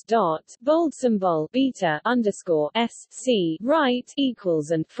times dot bold symbol beta underscore s c right equals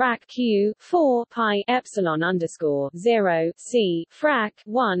and frac q 4 pi epsilon underscore 0 c frac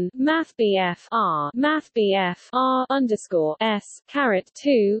 1 math BF r underscore s caret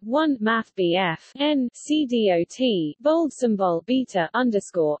 2 1 math BF n c dot bold symbol beta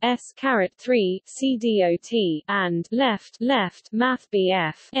underscore s caret 3 c dot and left math BF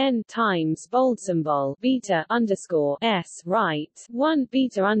n times bold symbol beta underscore s right 1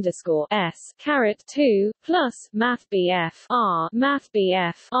 beta underscore s caret 2 plus math BF r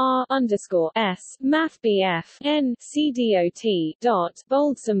underscore s math BF n c dot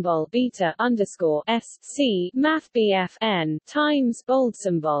bold symbol beta underscore s c math BF n times bold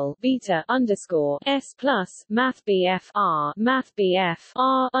symbol beta underscore s plus math BF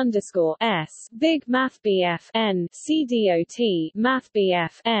r underscore s big math BF n c dot math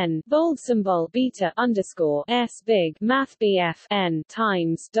BF n bold symbol beta underscore s big math BF n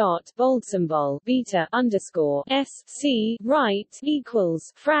times dot bold symbol beta underscore s c right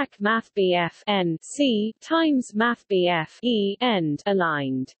equals frac math BF n c times math BF e end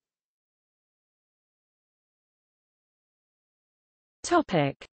aligned.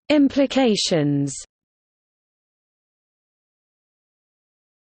 Topic: Implications.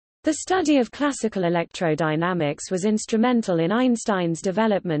 The study of classical electrodynamics was instrumental in Einstein's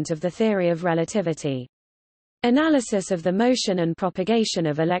development of the theory of relativity. Analysis of the motion and propagation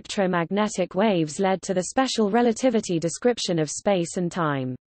of electromagnetic waves led to the special relativity description of space and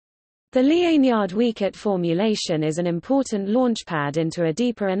time. The Liénard-Wiechert formulation is an important launchpad into a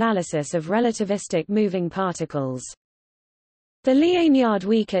deeper analysis of relativistic moving particles. The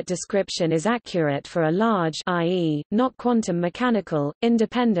Liénard-Wiechert description is accurate for a large, i.e., not quantum mechanical,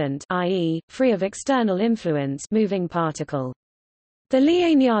 independent, i.e., free of external influence, moving particle. The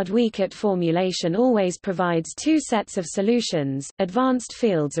Liénard-Wiechert formulation always provides two sets of solutions: advanced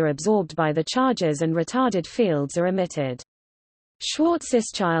fields are absorbed by the charges and retarded fields are emitted.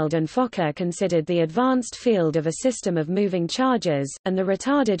 Schwarzschild and Fokker considered the advanced field of a system of moving charges, and the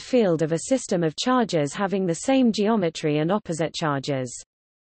retarded field of a system of charges having the same geometry and opposite charges.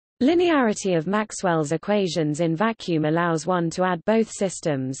 Linearity of Maxwell's equations in vacuum allows one to add both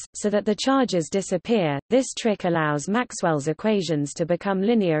systems, so that the charges disappear. This trick allows Maxwell's equations to become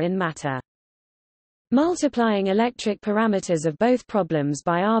linear in matter. Multiplying electric parameters of both problems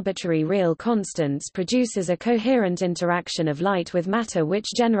by arbitrary real constants produces a coherent interaction of light with matter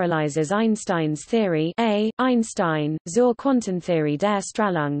which generalizes Einstein's theory. Einstein, zur Quantentheorie der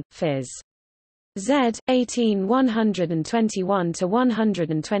Strahlung, Phys. Z.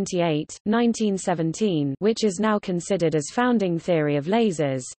 18-121–128, 1917, which is now considered as founding theory of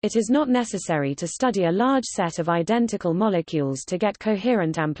lasers. It is not necessary to study a large set of identical molecules to get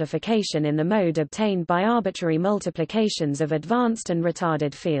coherent amplification in the mode obtained by arbitrary multiplications of advanced and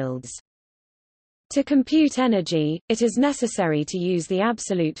retarded fields. To compute energy, it is necessary to use the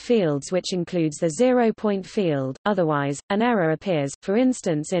absolute fields, which includes the zero-point field, otherwise, an error appears, for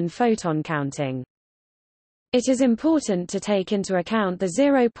instance in photon counting. It is important to take into account the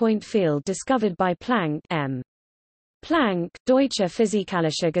zero-point field discovered by Planck M. Planck, Deutsche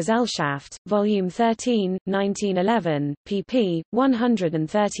Physikalische Gesellschaft, Volume 13, 1911, pp.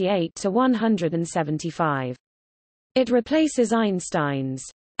 138–175. It replaces Einstein's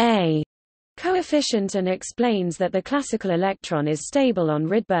A coefficient and explains that the classical electron is stable on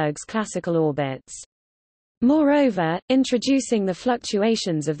Rydberg's classical orbits. Moreover, introducing the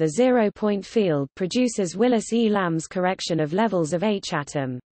fluctuations of the zero-point field produces Willis E. Lamb's correction of levels of H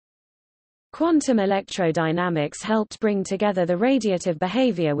atom. Quantum electrodynamics helped bring together the radiative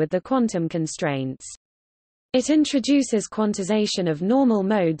behavior with the quantum constraints. It introduces quantization of normal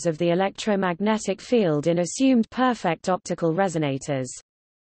modes of the electromagnetic field in assumed perfect optical resonators.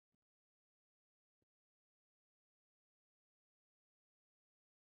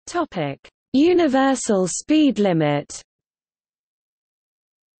 Universal speed limit.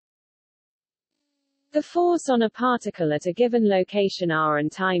 The force on a particle at a given location r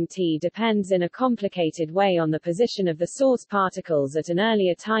and time t depends in a complicated way on the position of the source particles at an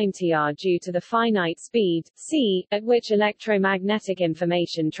earlier time tr due to the finite speed, c, at which electromagnetic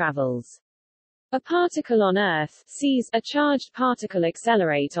information travels. A particle on Earth sees a charged particle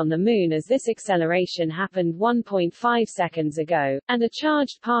accelerate on the Moon as this acceleration happened 1.5 seconds ago, and a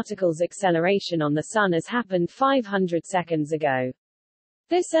charged particle's acceleration on the Sun has happened 500 seconds ago.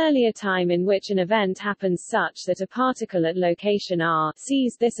 This earlier time in which an event happens such that a particle at location r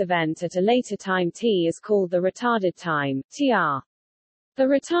sees this event at a later time t is called the retarded time, tr. The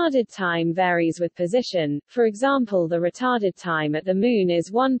retarded time varies with position. For example, the retarded time at the Moon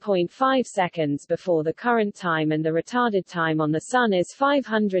is 1.5 seconds before the current time and the retarded time on the Sun is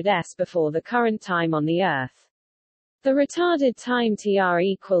 500 s before the current time on the Earth. The retarded time tr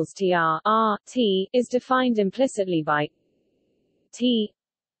equals tr r t is defined implicitly by t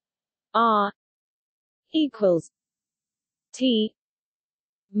r equals t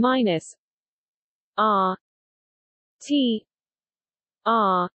minus r t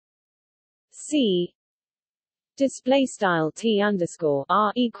r c display style t underscore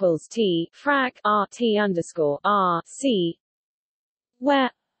r equals t frac r t underscore r c,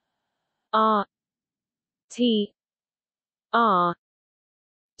 where r t r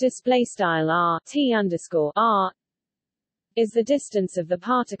display style r t underscore r is the distance of the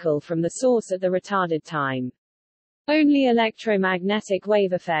particle from the source at the retarded time. Only electromagnetic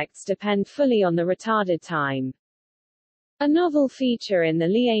wave effects depend fully on the retarded time. A novel feature in the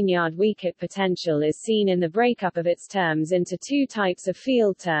Liénard-Wiechert potential is seen in the breakup of its terms into two types of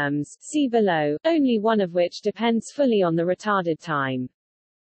field terms, see below, only one of which depends fully on the retarded time.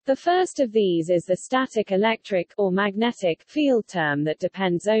 The first of these is the static electric, or magnetic, field term that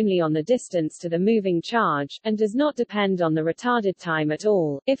depends only on the distance to the moving charge, and does not depend on the retarded time at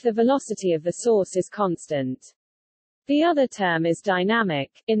all, if the velocity of the source is constant. The other term is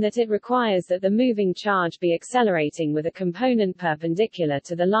dynamic, in that it requires that the moving charge be accelerating with a component perpendicular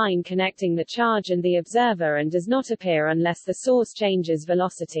to the line connecting the charge and the observer and does not appear unless the source changes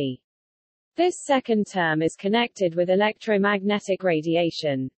velocity. This second term is connected with electromagnetic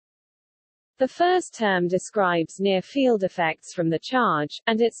radiation. The first term describes near-field effects from the charge,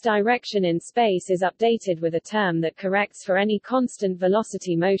 and its direction in space is updated with a term that corrects for any constant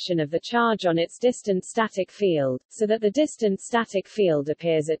velocity motion of the charge on its distant static field, so that the distant static field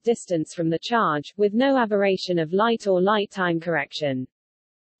appears at distance from the charge, with no aberration of light or light-time correction.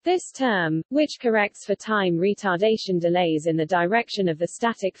 This term, which corrects for time retardation delays in the direction of the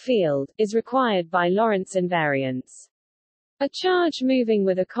static field, is required by Lorenz invariance. A charge moving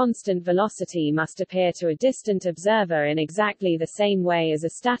with a constant velocity must appear to a distant observer in exactly the same way as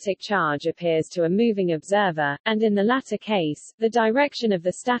a static charge appears to a moving observer, and in the latter case, the direction of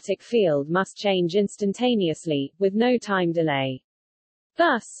the static field must change instantaneously, with no time delay.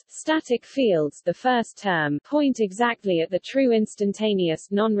 Thus, static fields, the first term, point exactly at the true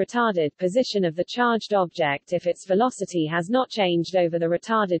instantaneous, non-retarded position of the charged object if its velocity has not changed over the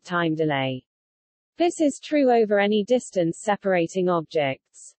retarded time delay. This is true over any distance separating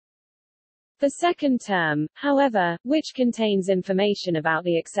objects. The second term, however, which contains information about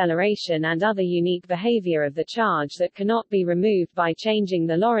the acceleration and other unique behavior of the charge that cannot be removed by changing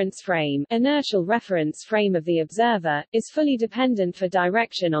the Lorenz frame, inertial reference frame of the observer, is fully dependent for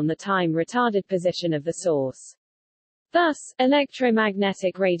direction on the time-retarded position of the source. Thus,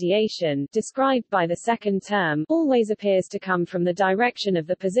 electromagnetic radiation, described by the second term, always appears to come from the direction of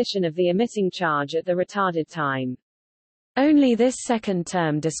the position of the emitting charge at the retarded time. Only this second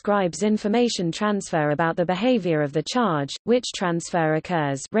term describes information transfer about the behavior of the charge, which transfer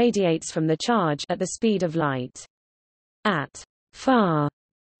occurs radiates from the charge at the speed of light. At far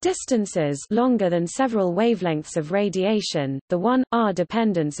distances longer than several wavelengths of radiation, the 1r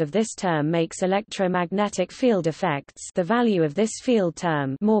dependence of this term makes electromagnetic field effects, the value of this field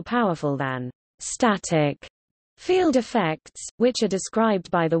term, more powerful than static field effects, which are described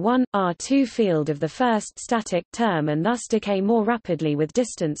by the 1r2 field of the first static term and thus decay more rapidly with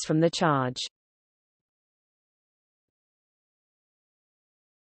distance from the charge.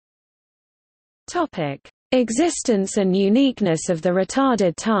 Topic: Existence and uniqueness of the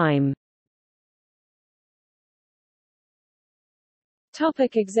retarded time.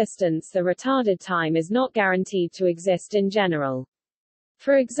 Topic: existence. The retarded time is not guaranteed to exist in general.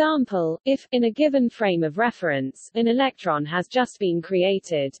 For example, if, in a given frame of reference, an electron has just been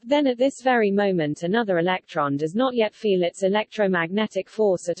created, then at this very moment another electron does not yet feel its electromagnetic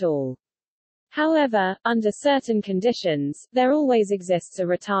force at all. However, under certain conditions, there always exists a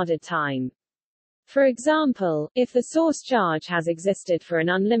retarded time. For example, if the source charge has existed for an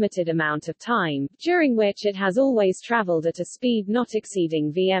unlimited amount of time, during which it has always traveled at a speed not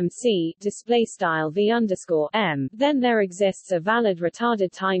exceeding vmc, \v_m, then there exists a valid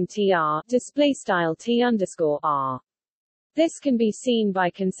retarded time tr, \t_r. This can be seen by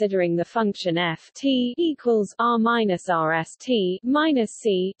considering the function f t equals r minus rs t minus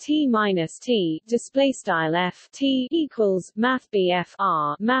c t minus t display style f t equals math bf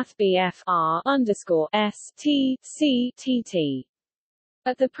r underscore s t c t t.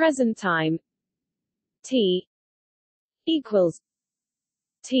 At the present time, t equals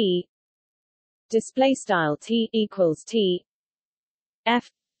t display style t equals t f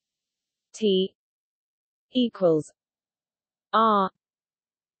t equals r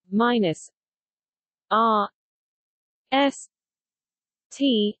minus r s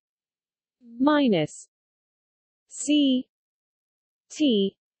t minus c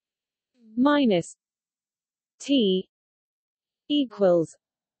t minus t equals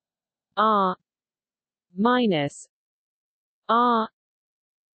r minus r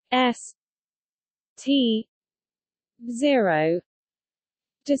s t 0.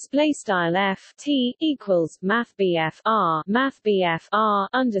 Display style f t equals math bf r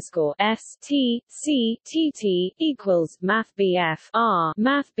underscore s t c t t equals math bf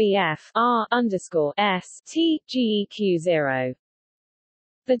r underscore s t geq 0.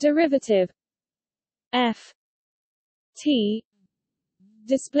 The derivative f t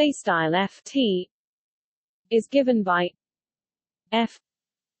display style f t is given by f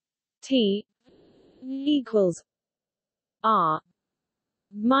t equals r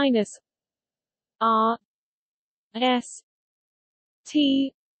minus r s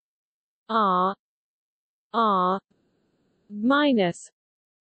t r minus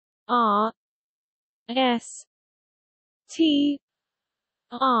r s t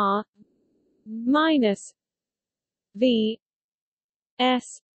r minus v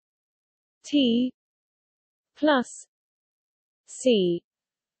s t plus c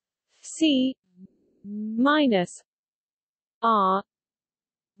minus r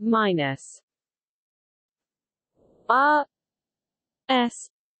minus r s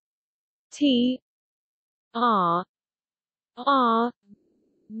T R R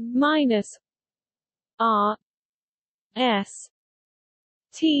minus R S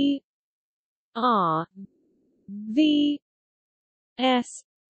T R V S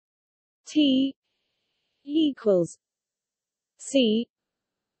T equals C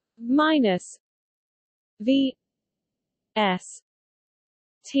minus V S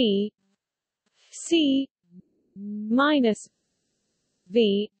T C minus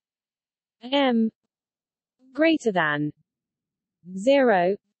V M greater than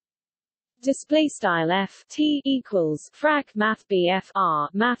 0. Display style f t equals frac math BF R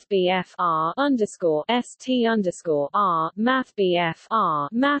underscore st underscore R math BF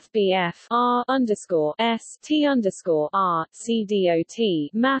R underscore st underscore R CDOT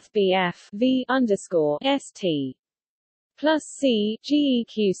math BF V underscore st plus C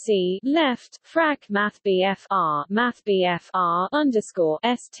GEQC left frac math BF R underscore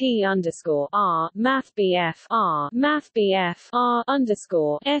ST underscore R math BF R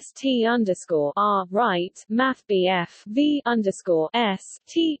underscore ST underscore R right math BF V underscore S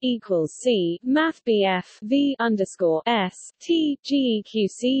T equals C math BF V underscore S T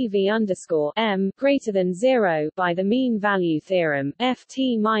GEQC V underscore M greater than 0 by the mean value theorem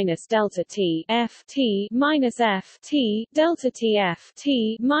FT minus delta T FT minus FT delta T F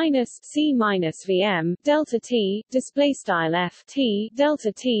T minus C minus VM delta T display style F T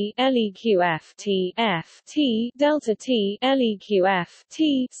delta T LEQ F T F T delta T LEQ F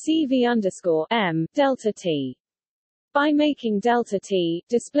T CV underscore M delta T. By making delta T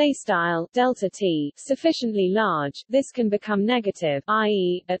display style delta T sufficiently large, this can become negative,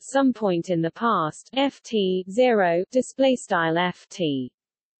 i.e., at some point in the past, FT 0 display style FT.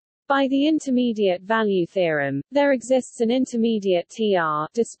 By the intermediate value theorem, there exists an intermediate TR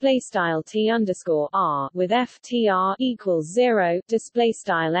display style T underscore R with FTR equals 0 display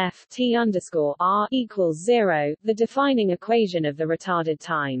style FT underscore R equals 0, the defining equation of the retarded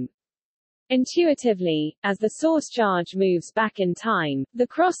time. Intuitively, as the source charge moves back in time, the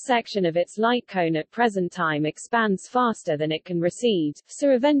cross-section of its light cone at present time expands faster than it can recede,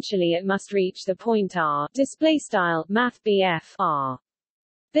 so eventually it must reach the point R display style math BF R.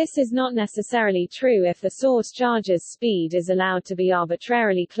 This is not necessarily true if the source charge's speed is allowed to be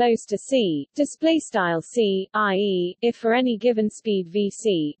arbitrarily close to c, display style c, i.e., if for any given speed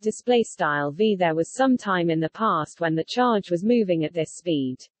vc, display style v, there was some time in the past when the charge was moving at this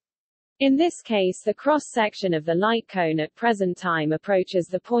speed. In this case, the cross-section of the light cone at present time approaches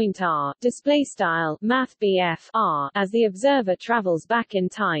the point R, display style math BF R, as the observer travels back in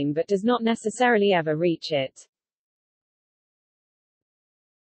time but does not necessarily ever reach it.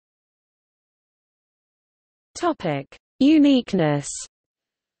 Topic: Uniqueness.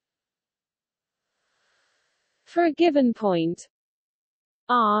 For a given point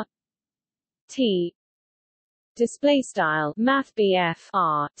R T display style math BF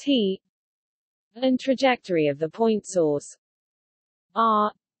R T and trajectory of the point source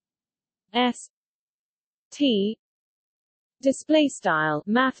R S T display style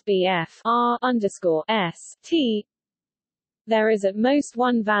math BF R underscore S T, there is at most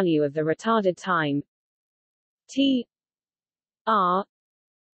one value of the retarded time T R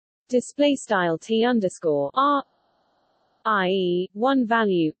display style T underscore R, i.e., one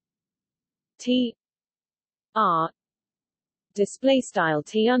value T R display style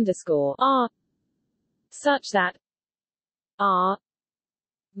T underscore R, such that R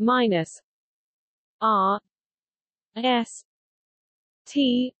minus R S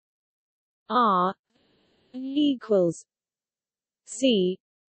T R equals C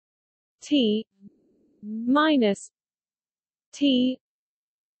T minus T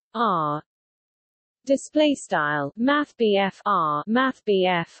R display style math BF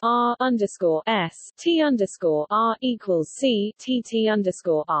R underscore S T underscore R equals C T T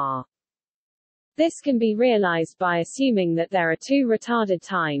underscore R. This can be realized by assuming that there are two retarded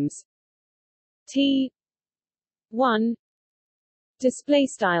times T 1 display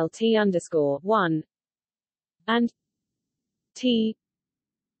style T underscore 1 and T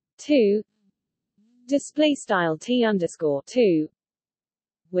 2 display style T underscore 2,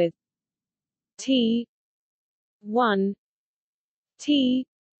 with T 1 T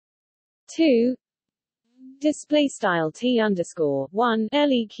 2 display style T underscore 1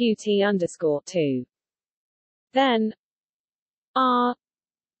 LEQ T underscore 2. Then R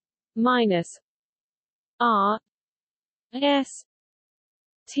minus R S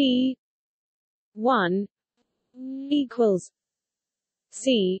T 1 equals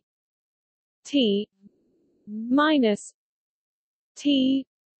C T minus T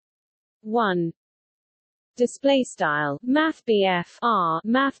 1 display style mathbf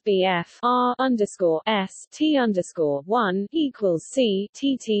r underscore s t underscore 1 equals c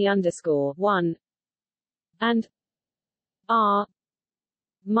tt underscore 1 and r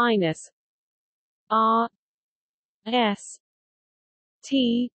minus r s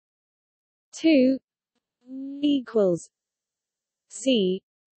t 2 equals c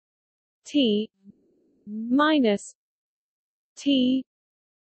t minus t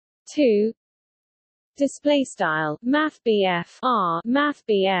 2 display style mathbf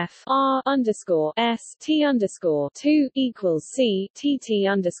r underscore s t underscore 2 equals c tt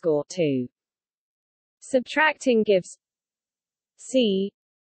underscore 2. Subtracting gives c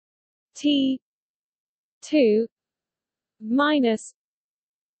t 2 minus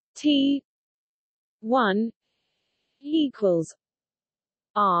t 1 equals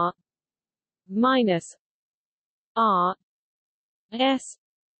r minus r s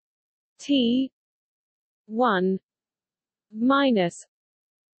t 1 minus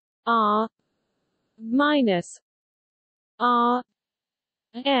r minus r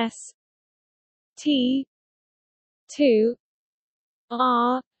s t 2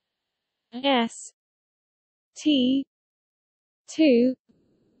 r s t 2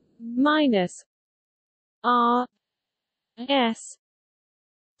 minus r s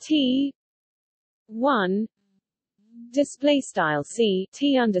t 1 display style c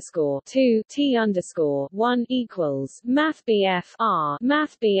t underscore 2 t underscore 1 equals mathbf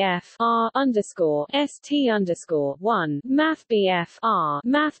r underscore s t underscore 1 mathbf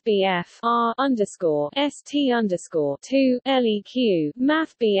r underscore s t underscore 2 leq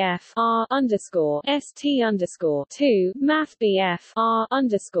mathbf r underscore s t underscore 2 mathbf r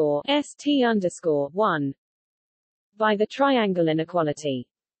underscore s t underscore 1 by the triangle inequality.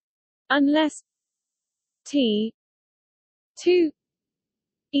 Unless t 2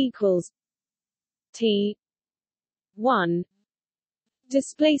 equals t 1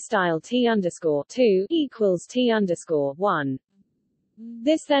 display style t underscore 2 equals t underscore 1.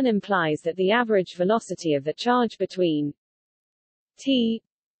 This then implies that the average velocity of the charge between t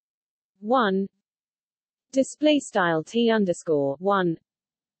 1 display style t underscore 1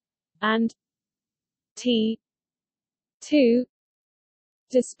 and t 2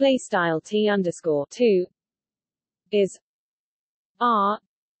 display style t underscore 2 is r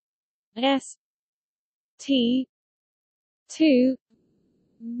s t 2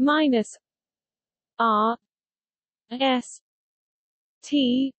 minus r s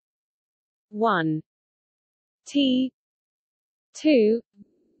t 1 t 2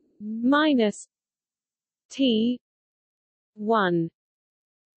 minus t 1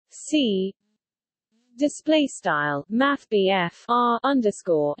 c display style mathbf r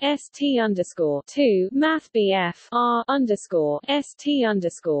underscore s t underscore 2 mathbf r underscore s t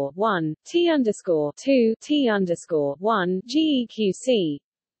underscore 1 t underscore 2 t underscore 1 geqc,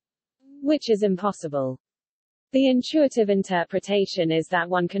 which is impossible. The intuitive interpretation is that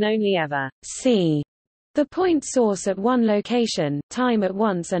one can only ever see the point source at one location, time at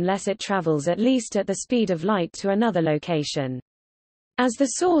once, unless it travels at least at the speed of light to another location. As the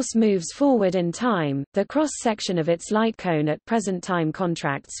source moves forward in time, the cross-section of its light cone at present time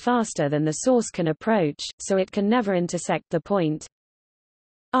contracts faster than the source can approach, so it can never intersect the point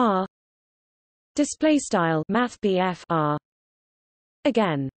r mathbf r.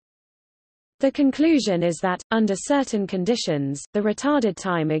 Again, the conclusion is that, under certain conditions, the retarded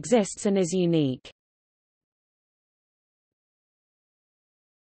time exists and is unique.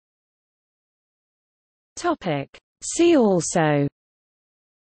 See also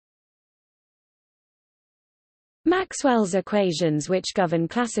Maxwell's equations which govern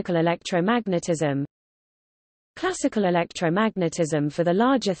classical electromagnetism, classical electromagnetism for the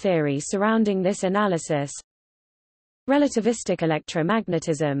larger theory surrounding this analysis, relativistic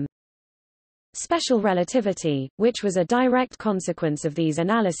electromagnetism, special relativity, which was a direct consequence of these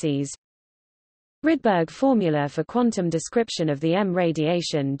analyses, Rydberg formula for quantum description of the M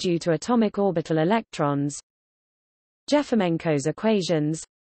radiation due to atomic orbital electrons, Jeffermenko's equations,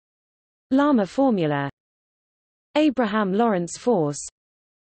 Lama formula, Abraham Lorentz force,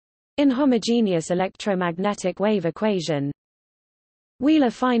 inhomogeneous electromagnetic wave equation,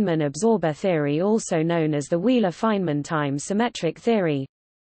 Wheeler-Feynman absorber theory, also known as the Wheeler-Feynman time symmetric theory,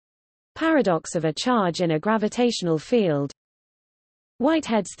 paradox of a charge in a gravitational field,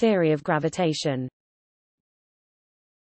 Whitehead's theory of gravitation.